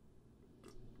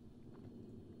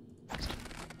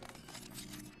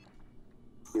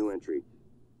 New entry.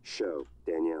 Show.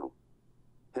 Danielle.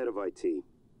 Head of IT.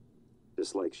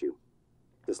 Dislikes you.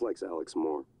 Dislikes Alex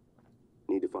more.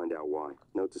 Need to find out why.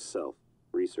 Note to self.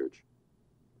 Research.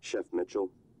 Chef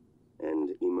Mitchell.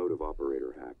 And emotive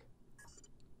operator hack.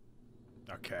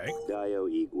 Okay. Dio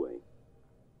Igwe.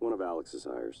 One of Alex's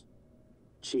hires.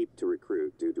 Cheap to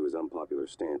recruit due to his unpopular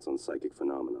stance on psychic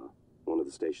phenomena. One of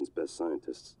the station's best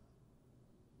scientists.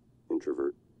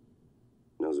 Introvert.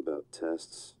 Knows about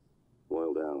tests.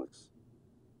 Loyal to Alex.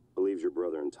 Believes your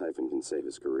brother and Typhon can save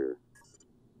his career.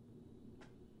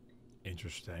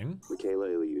 Interesting. Michaela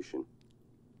Ilyushin.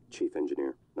 Chief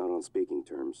engineer. Not on speaking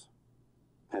terms.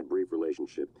 Had brief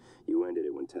relationship. You ended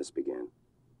it when tests began.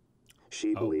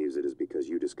 She believes it is because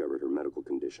you discovered her medical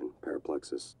condition,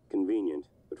 paraplexis. Convenient,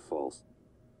 but false.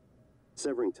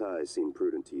 Severing ties seemed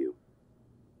prudent to you.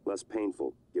 Less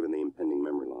painful, given the impending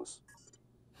memory loss.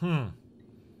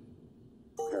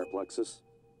 Paraplexis,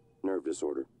 nerve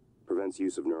disorder. Prevents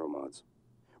use of neuromods.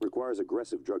 Requires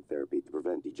aggressive drug therapy to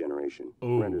prevent degeneration.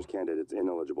 Ooh. Renders candidates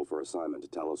ineligible for assignment to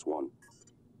Talos 1.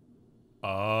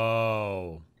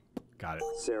 Oh. Got it.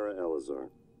 Sarah Elazar,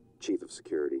 chief of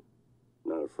security.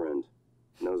 Not a friend.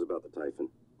 Knows about the Typhon.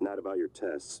 Not about your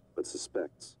tests, but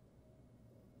suspects.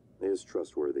 Is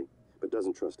trustworthy, but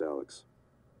doesn't trust Alex.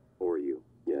 Or you,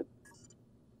 yet.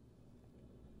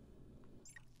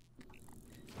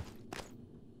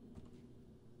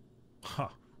 Huh.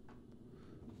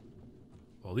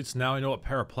 Well, at least now I know what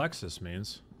paraplexis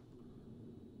means.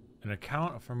 An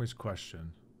account of Fermi's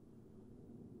question.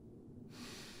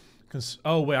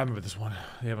 Oh, wait, I remember this one.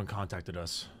 They haven't contacted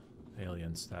us.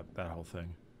 Aliens, that whole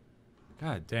thing.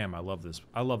 God damn, I love this.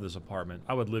 I love this apartment.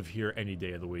 I would live here any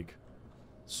day of the week.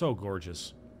 So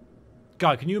gorgeous.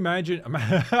 God, can you imagine?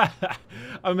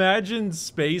 Imagine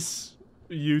space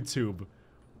YouTube.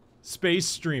 Space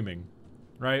streaming,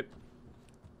 right?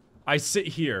 I sit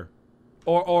here.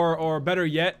 Or better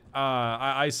yet,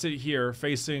 I sit here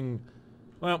facing...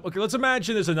 Well, okay, let's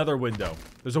imagine there's another window.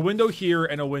 There's a window here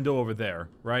and a window over there,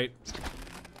 right?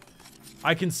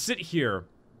 I can sit here,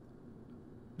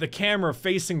 the camera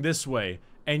facing this way,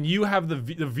 and you have the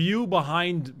view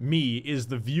behind me is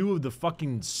the view of the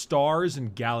fucking stars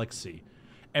and galaxy.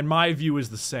 And my view is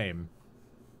the same.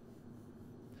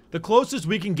 The closest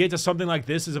we can get to something like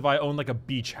this is if I own like a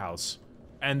beach house,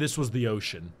 and this was the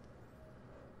ocean.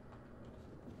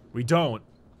 We don't.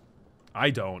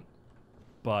 I don't.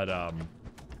 But,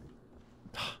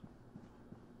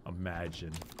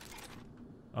 imagine.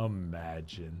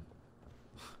 Imagine.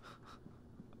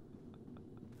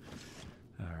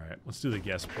 Alright, let's do the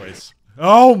guest place.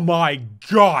 Oh my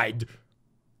god!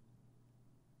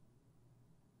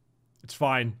 It's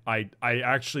fine. I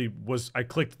actually was... I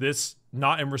clicked this,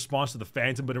 not in response to the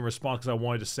Phantom, but in response because I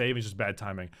wanted to save. It's just bad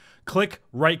timing. Click,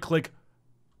 right-click,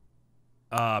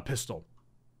 pistol.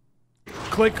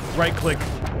 Click, right-click,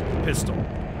 pistol.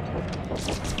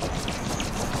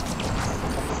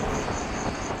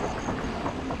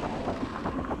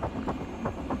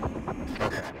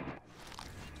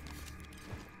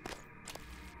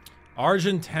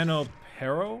 Argentino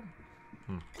Pero?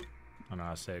 I don't know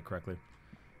how to say it correctly.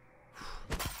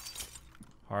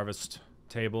 Harvest.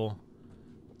 Table.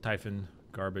 Typhon.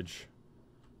 Garbage.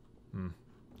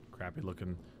 Crappy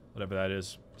looking. Whatever that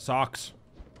is. Socks.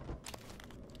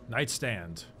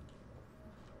 Nightstand.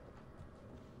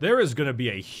 There is gonna be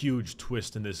a huge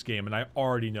twist in this game, and I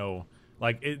already know.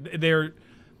 Like,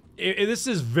 this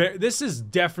is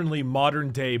definitely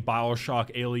modern day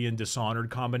BioShock Alien Dishonored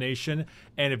combination,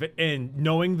 and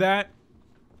knowing that,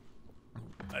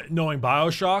 knowing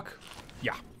BioShock,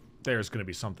 yeah, there's gonna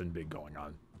be something big going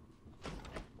on.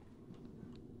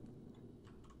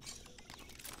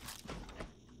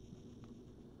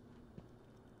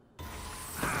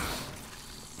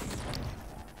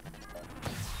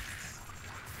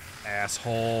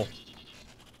 Asshole.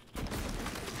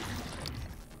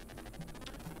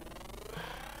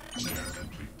 Scan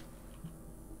complete.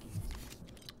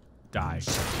 Die.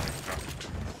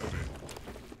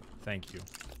 Thank you.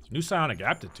 New psionic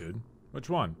aptitude? Which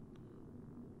one?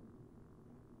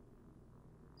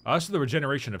 Oh, this is the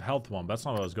regeneration of health one, but that's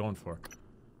not what I was going for.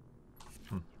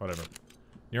 Whatever.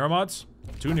 Neuromods?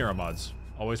 2 neuromods.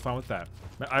 Always fine with that.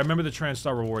 I remember the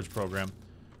TranStar rewards program.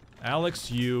 Alex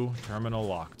U, terminal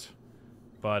locked.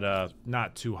 But,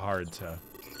 not too hard to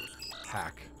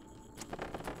hack.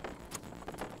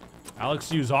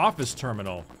 Alex U's office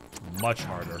terminal. Much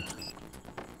harder.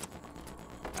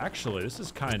 Actually, this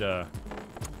is kinda...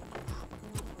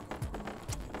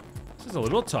 This is a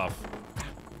little tough.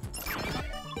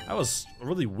 That was a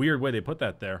really weird way they put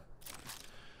that there.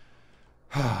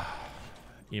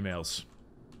 Emails.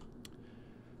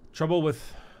 Trouble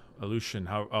with Aleutian.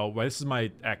 Oh, this is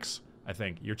my ex, I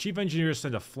think. Your chief engineer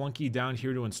sent a flunky down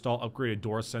here to install upgraded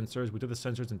door sensors. We took the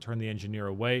sensors and turned the engineer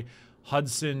away.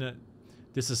 Hudson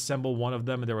disassembled one of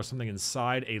them and there was something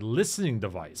inside. A listening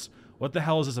device. What the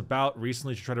hell is this about?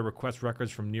 Recently, she tried to request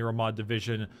records from Neuromod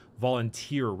Division.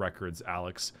 Volunteer records,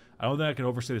 Alex. I don't think I can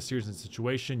overstate the seriousness of the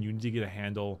situation. You need to get a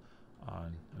handle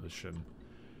on Aleutian.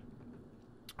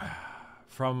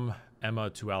 From Emma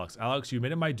to Alex. Alex, you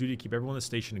made it my duty to keep everyone in the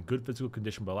station in good physical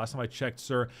condition, but last time I checked,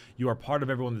 sir, you are part of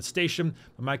everyone in the station.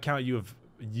 By my count, you've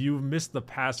missed the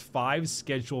past 5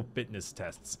 scheduled fitness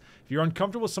tests. If you're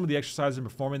uncomfortable with some of the exercises and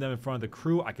performing them in front of the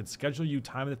crew, I can schedule you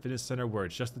time at the fitness center where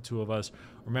it's just the 2 of us.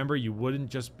 Remember, you wouldn't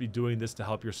just be doing this to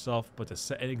help yourself, but to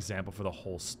set an example for the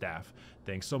whole staff.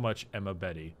 Thanks so much, Emma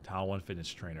Betty, Town 1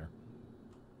 fitness trainer.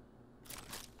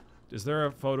 Is there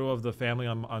a photo of the family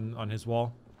on his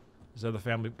wall? Is there the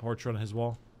family portrait on his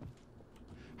wall?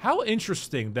 How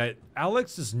interesting that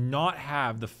Alex does not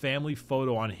have the family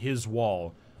photo on his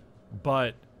wall,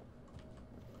 but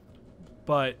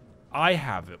I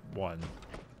have it one.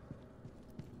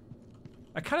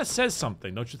 That kind of says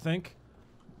something, don't you think?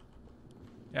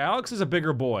 Yeah, Alex is a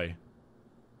bigger boy,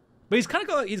 but he's kind of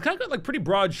got like pretty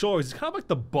broad shoulders. He's kind of like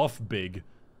the buff big.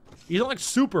 He's not like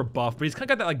super buff, but he's kind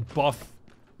of got that like buff,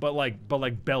 but like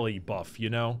belly buff, you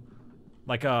know?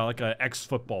 Like a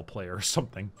ex-football player or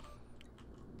something.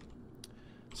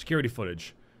 Security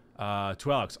footage.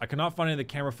 To Alex, I cannot find any of the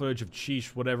camera footage of Cheech,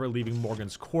 whatever, leaving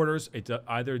Morgan's quarters. It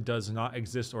either does not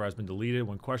exist or has been deleted.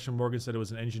 When questioned, Morgan said it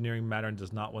was an engineering matter and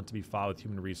does not want to be filed with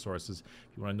human resources.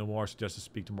 If you want to know more, I suggest to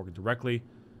speak to Morgan directly.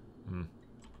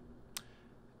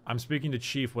 I'm speaking to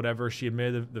Chief, whatever. She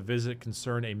admitted the visit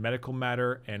concerned a medical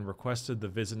matter and requested the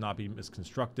visit not be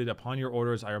misconstructed. Upon your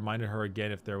orders, I reminded her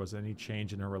again if there was any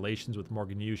change in her relations with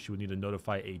Morgan Hughes, she would need to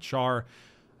notify HR.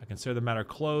 I consider the matter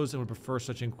closed and would prefer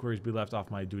such inquiries be left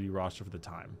off my duty roster for the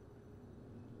time.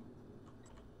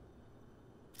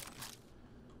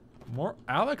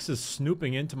 Alex is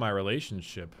snooping into my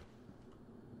relationship.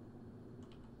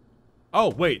 Oh,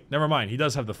 wait. Never mind. He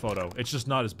does have the photo. It's just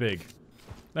not as big.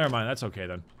 Never mind. That's okay,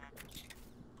 then.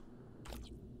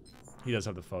 He does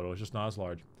have the photo. It's just not as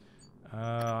large.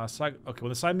 Okay, when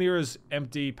the side mirror is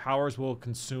empty, powers will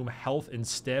consume health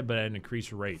instead, but at an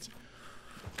increased rate.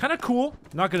 Kind of cool.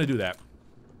 Not going to do that.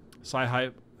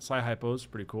 Hypo's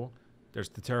pretty cool. There's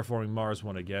the Terraforming Mars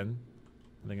one again.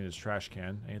 Anything in his trash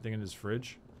can. Anything in his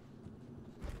fridge.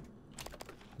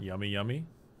 Yummy, yummy.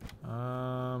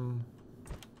 Nothing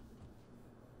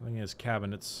in his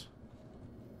cabinets.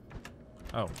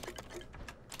 Oh.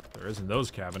 There isn't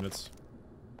those cabinets.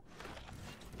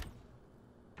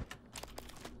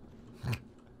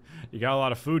 You got a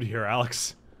lot of food here,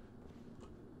 Alex.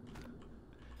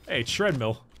 Hey,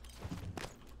 treadmill.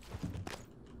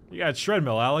 You got a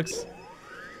treadmill, Alex.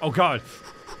 Oh, God.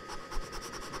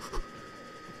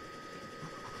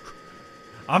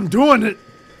 I'm doing it!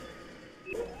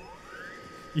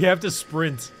 You have to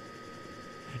sprint.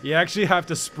 You actually have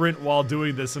to sprint while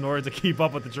doing this in order to keep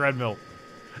up with the treadmill.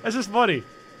 That's just funny.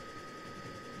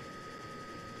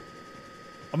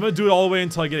 I'm gonna do it all the way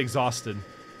until I get exhausted.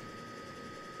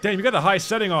 Damn, you got the high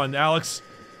setting on, Alex.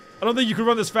 I don't think you can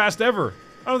run this fast ever.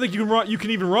 I don't think you can run. You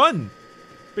can even run,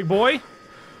 big boy.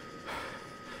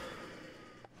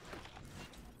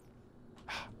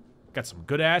 Got some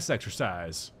good ass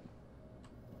exercise.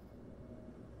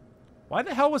 Why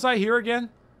the hell was I here again?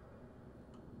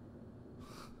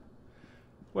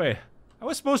 Wait, I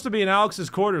was supposed to be in Alex's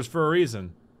quarters for a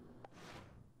reason.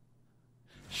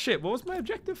 Shit, what was my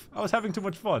objective? I was having too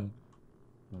much fun.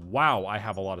 Wow, I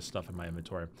have a lot of stuff in my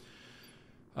inventory.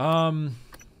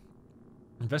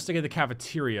 Investigate the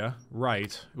cafeteria.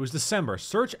 Right. It was December.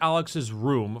 Search Alex's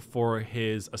room for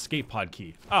his escape pod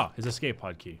key. Ah, his escape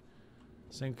pod key.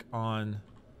 Sink on.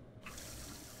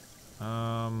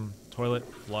 Toilet,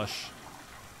 flush.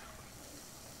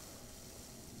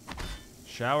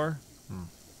 shower?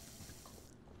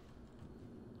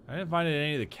 I didn't find it in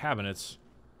any of the cabinets.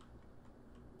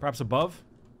 Perhaps above?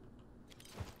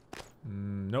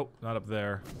 Nope, not up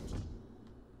there.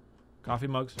 Coffee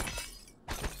mugs?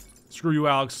 Screw you,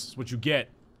 Alex. That's what you get.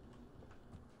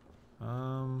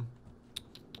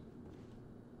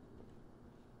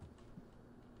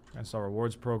 Install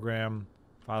rewards program.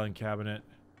 Filing cabinet.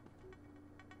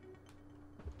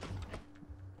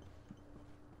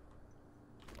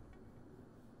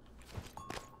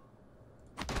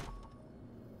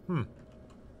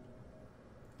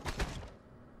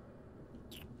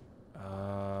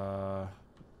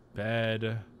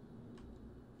 Bed.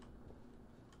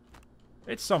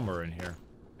 It's somewhere in here.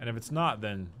 And if it's not,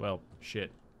 then, well, shit.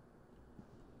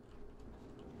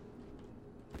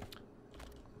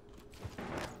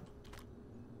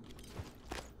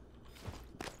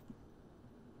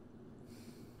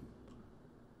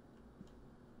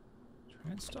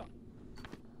 Try and stop.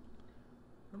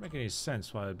 Doesn't make any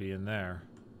sense why it'd be in there.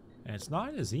 And it's not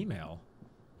in his email.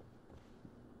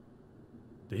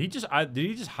 Did he just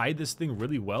hide this thing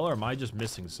really well, or am I just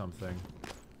missing something?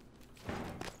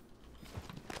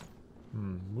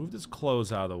 Move his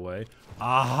clothes out of the way.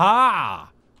 Aha!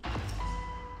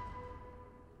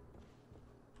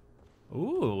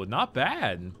 Ooh, not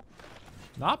bad.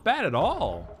 Not bad at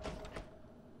all.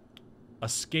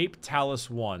 Escape Talos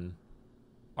 1.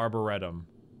 Arboretum.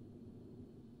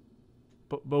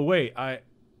 But wait, I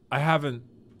haven't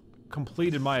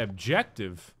completed my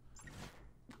objective.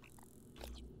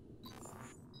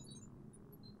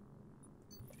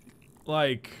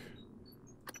 Like,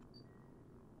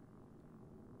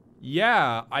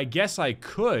 yeah, I guess I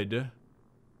could.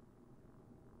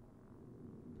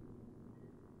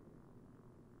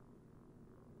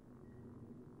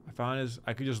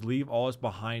 I could just leave all this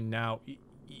behind now.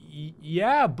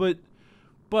 Yeah, but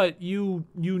you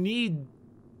need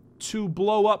to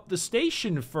blow up the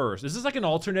station first. Is this like an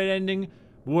alternate ending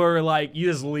where like you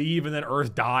just leave and then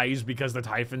Earth dies because the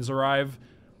Typhons arrive?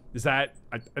 Is that,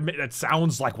 I mean, that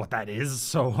sounds like what that is,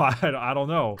 so I don't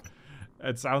know.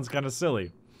 It sounds kind of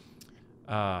silly.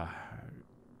 Oh,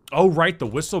 right, the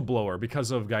whistleblower,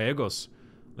 because of Gallegos.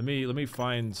 Let me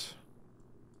find,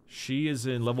 she is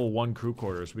in level 1 crew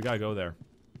quarters. We gotta go there.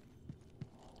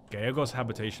 Gallegos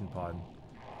habitation pod.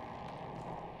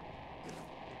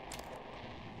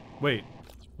 Wait,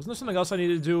 wasn't there something else I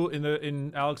needed to do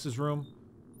in Alex's room?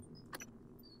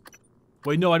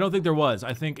 Wait, no, I don't think there was.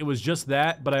 I think it was just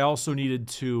that, but I also needed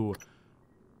to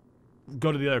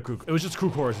go to the other crew. It was just crew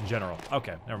quarters in general.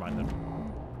 Okay, never mind then.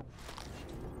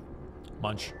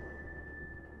 Munch.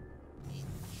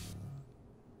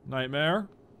 Nightmare.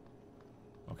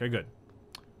 Okay, good.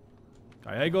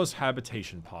 Gallegos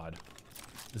habitation pod.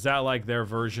 Is that like their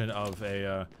version of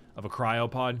a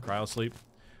cryopod? Cryosleep?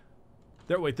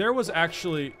 There was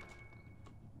actually...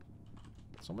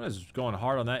 Someone is going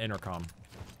hard on that intercom.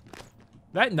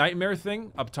 That nightmare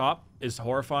thing up top is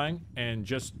horrifying and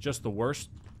just the worst.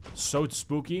 So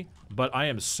spooky, but I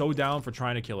am so down for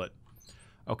trying to kill it.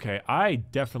 Okay, I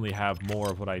definitely have more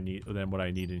of what I need than what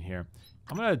I need in here.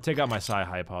 I'm gonna take out my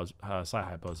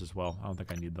psi-hypos as well. I don't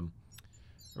think I need them.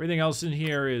 Everything else in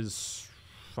here is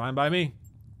fine by me.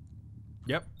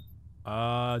 Yep. Do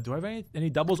I have any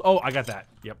doubles? Oh, I got that.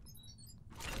 Yep.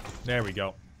 There we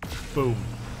go. Boom.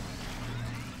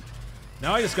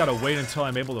 Now I just gotta wait until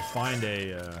I'm able to find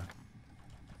a,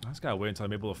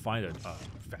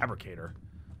 fabricator.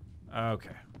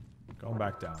 Okay. Going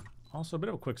back down. Also, a bit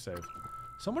of a quick save.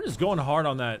 Someone is going hard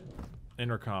on that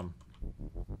intercom.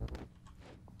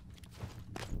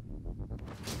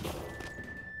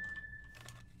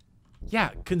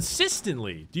 Yeah,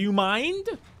 consistently. Do you mind?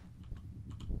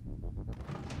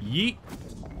 Yeet.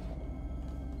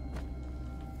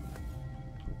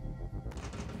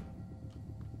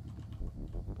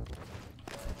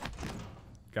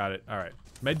 Got it. Alright.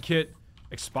 Medkit.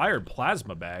 Expired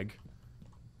plasma bag.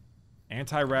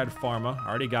 Anti-rad pharma.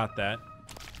 Already got that.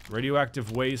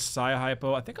 Radioactive waste.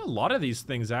 Psi-hypo. I think a lot of these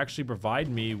things actually provide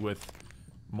me with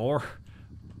more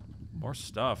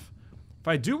stuff. If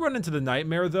I do run into the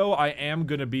nightmare, though, I am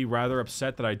going to be rather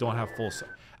upset that I don't have full...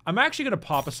 I'm actually going to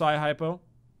pop a Psi-hypo.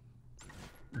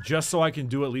 Just so I can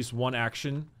do at least one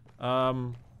action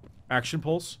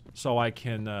pulse. So I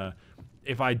can...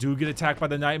 if I do get attacked by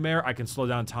the nightmare, I can slow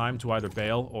down time to either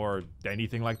bail or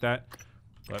anything like that.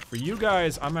 But for you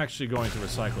guys, I'm actually going to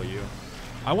recycle you.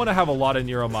 I want to have a lot of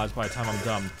neuromods by the time I'm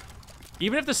done.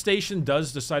 Even if the station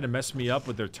does decide to mess me up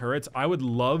with their turrets, I would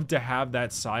love to have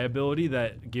that psi ability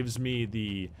that gives me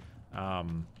the,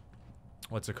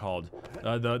 what's it called?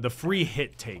 The free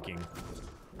hit taking.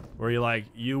 Where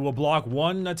you will block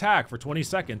 1 attack for 20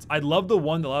 seconds. I'd love the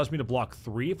one that allows me to block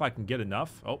 3 if I can get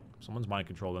enough. Oh, someone's mind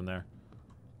controlled in there.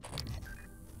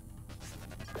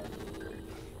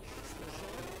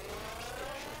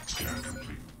 Scan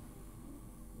complete.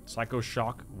 Psycho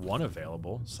Shock 1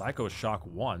 available. Psycho Shock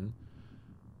 1.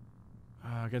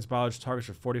 Against biological targets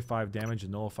for 45 damage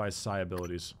and nullifies psi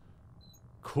abilities.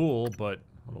 Cool, but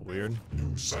a little weird.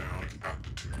 New psionic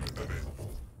aptitude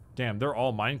available. Damn, they're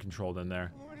all mind controlled in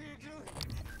there.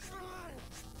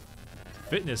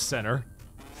 Fitness center.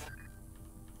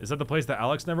 Is that the place that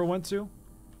Alex never went to?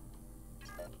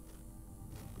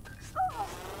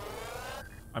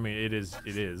 I mean, it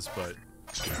is, but...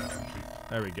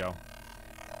 There we go.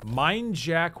 Mind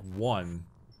Jack 1.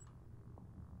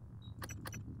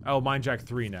 Oh, Mind Jack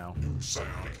 3 now. New psionic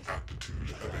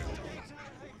aptitude available.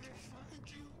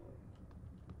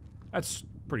 That's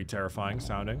pretty terrifying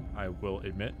sounding, I will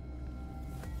admit.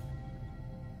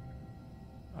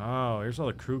 Oh, here's all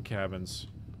the crew cabins.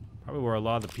 Probably where a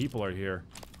lot of the people are here.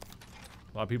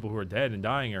 A lot of people who are dead and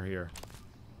dying are here.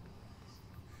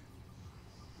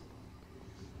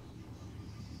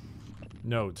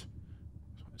 Note.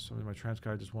 Some of my trans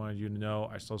guy just wanted you to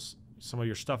know I still some of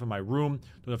your stuff in my room.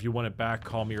 Don't know if you want it back.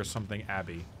 Call me or something,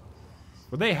 Abby.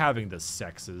 Were they having the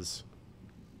sexes?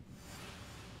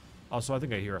 Also, I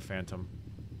think I hear a phantom.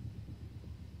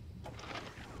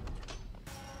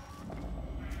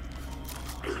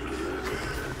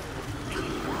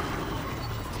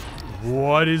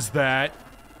 What is that?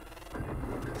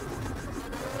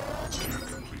 Scan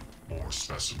complete. More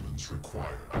specimens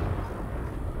required.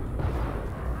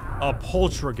 A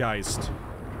poltergeist.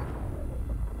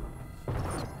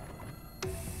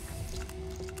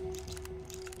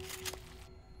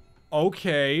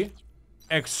 Okay.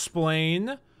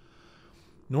 Explain.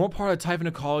 Normal part of Typhon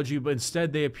ecology, but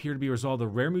instead they appear to be a result of a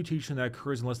rare mutation that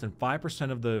occurs in less than 5%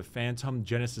 of the Phantom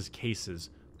Genesis cases.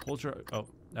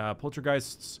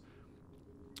 Poltergeists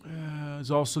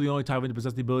is also the only Typhon to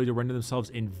possess the ability to render themselves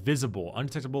invisible,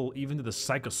 undetectable even to the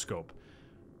psychoscope.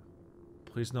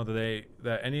 Please know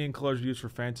that any enclosure used for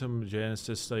Phantom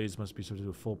Genesis studies must be subject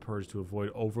to a full purge to avoid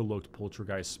overlooked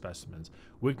poltergeist specimens.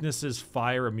 Weaknesses: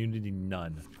 fire, immunity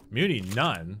none. Immunity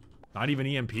none? Not even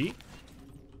EMP?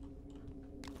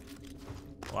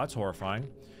 Well, that's horrifying.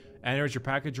 And there's your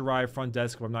package arrived, front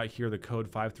desk. If I'm not here, the code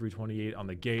 5328 on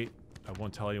the gate. I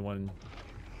won't tell anyone.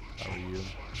 Tell you.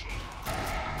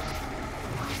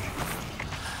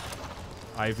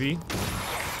 Ivy.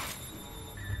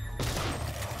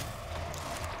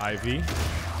 Ivy.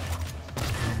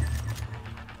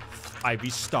 Ivy,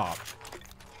 stop.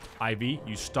 Ivy,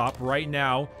 you stop right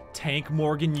now. Tank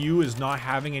Morgan Yu is not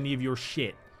having any of your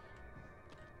shit.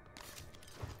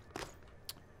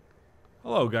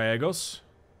 Hello, Gallegos.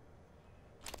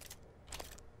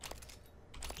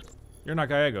 You're not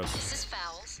Gallegos. This is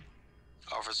Fowles.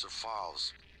 Officer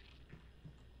Fowles.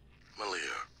 Malia,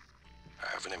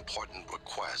 I have an important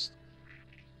request.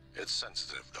 It's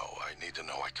sensitive, though. I need to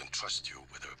know I can trust you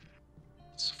with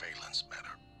a surveillance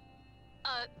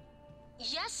matter.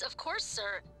 Yes, of course,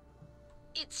 sir.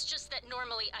 It's just that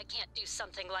normally I can't do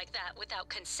something like that without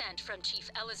consent from Chief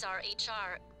Elazar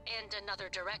HR and another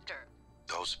director.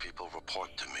 Those people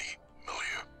report to me,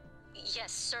 Malia.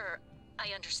 Yes, sir. I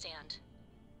understand.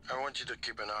 I want you to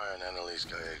keep an eye on Annalise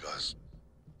Gallegos.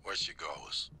 Where she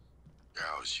goes, the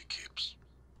house she keeps,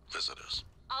 visitors.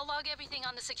 I'll log everything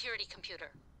on the security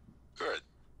computer. Good.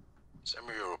 Send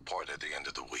me a report at the end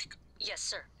of the week. Yes,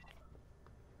 sir.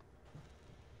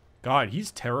 God,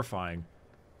 he's terrifying.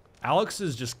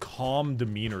 Alex's just calm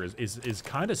demeanor is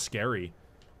kind of scary.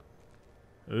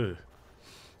 Ugh.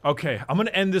 Okay, I'm going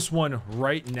to end this one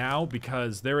right now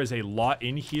because there is a lot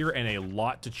in here and a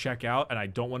lot to check out, and I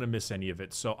don't want to miss any of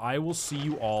it. So I will see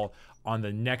you all on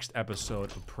the next episode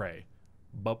of Prey.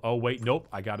 But, oh, wait, nope,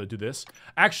 I got to do this.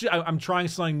 Actually, I'm trying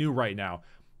something new right now.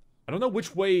 I don't know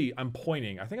which way I'm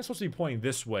pointing. I think I'm supposed to be pointing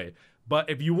this way.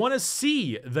 But if you want to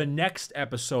see the next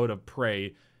episode of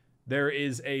Prey, there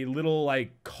is a little,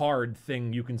 like, card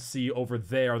thing you can see over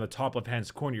there on the top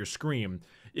left-hand corner of your screen.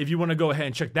 If you want to go ahead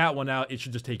and check that one out, it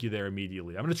should just take you there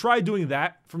immediately. I'm going to try doing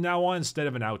that from now on instead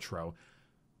of an outro.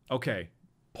 Okay,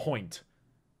 point.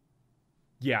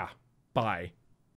 Yeah, bye.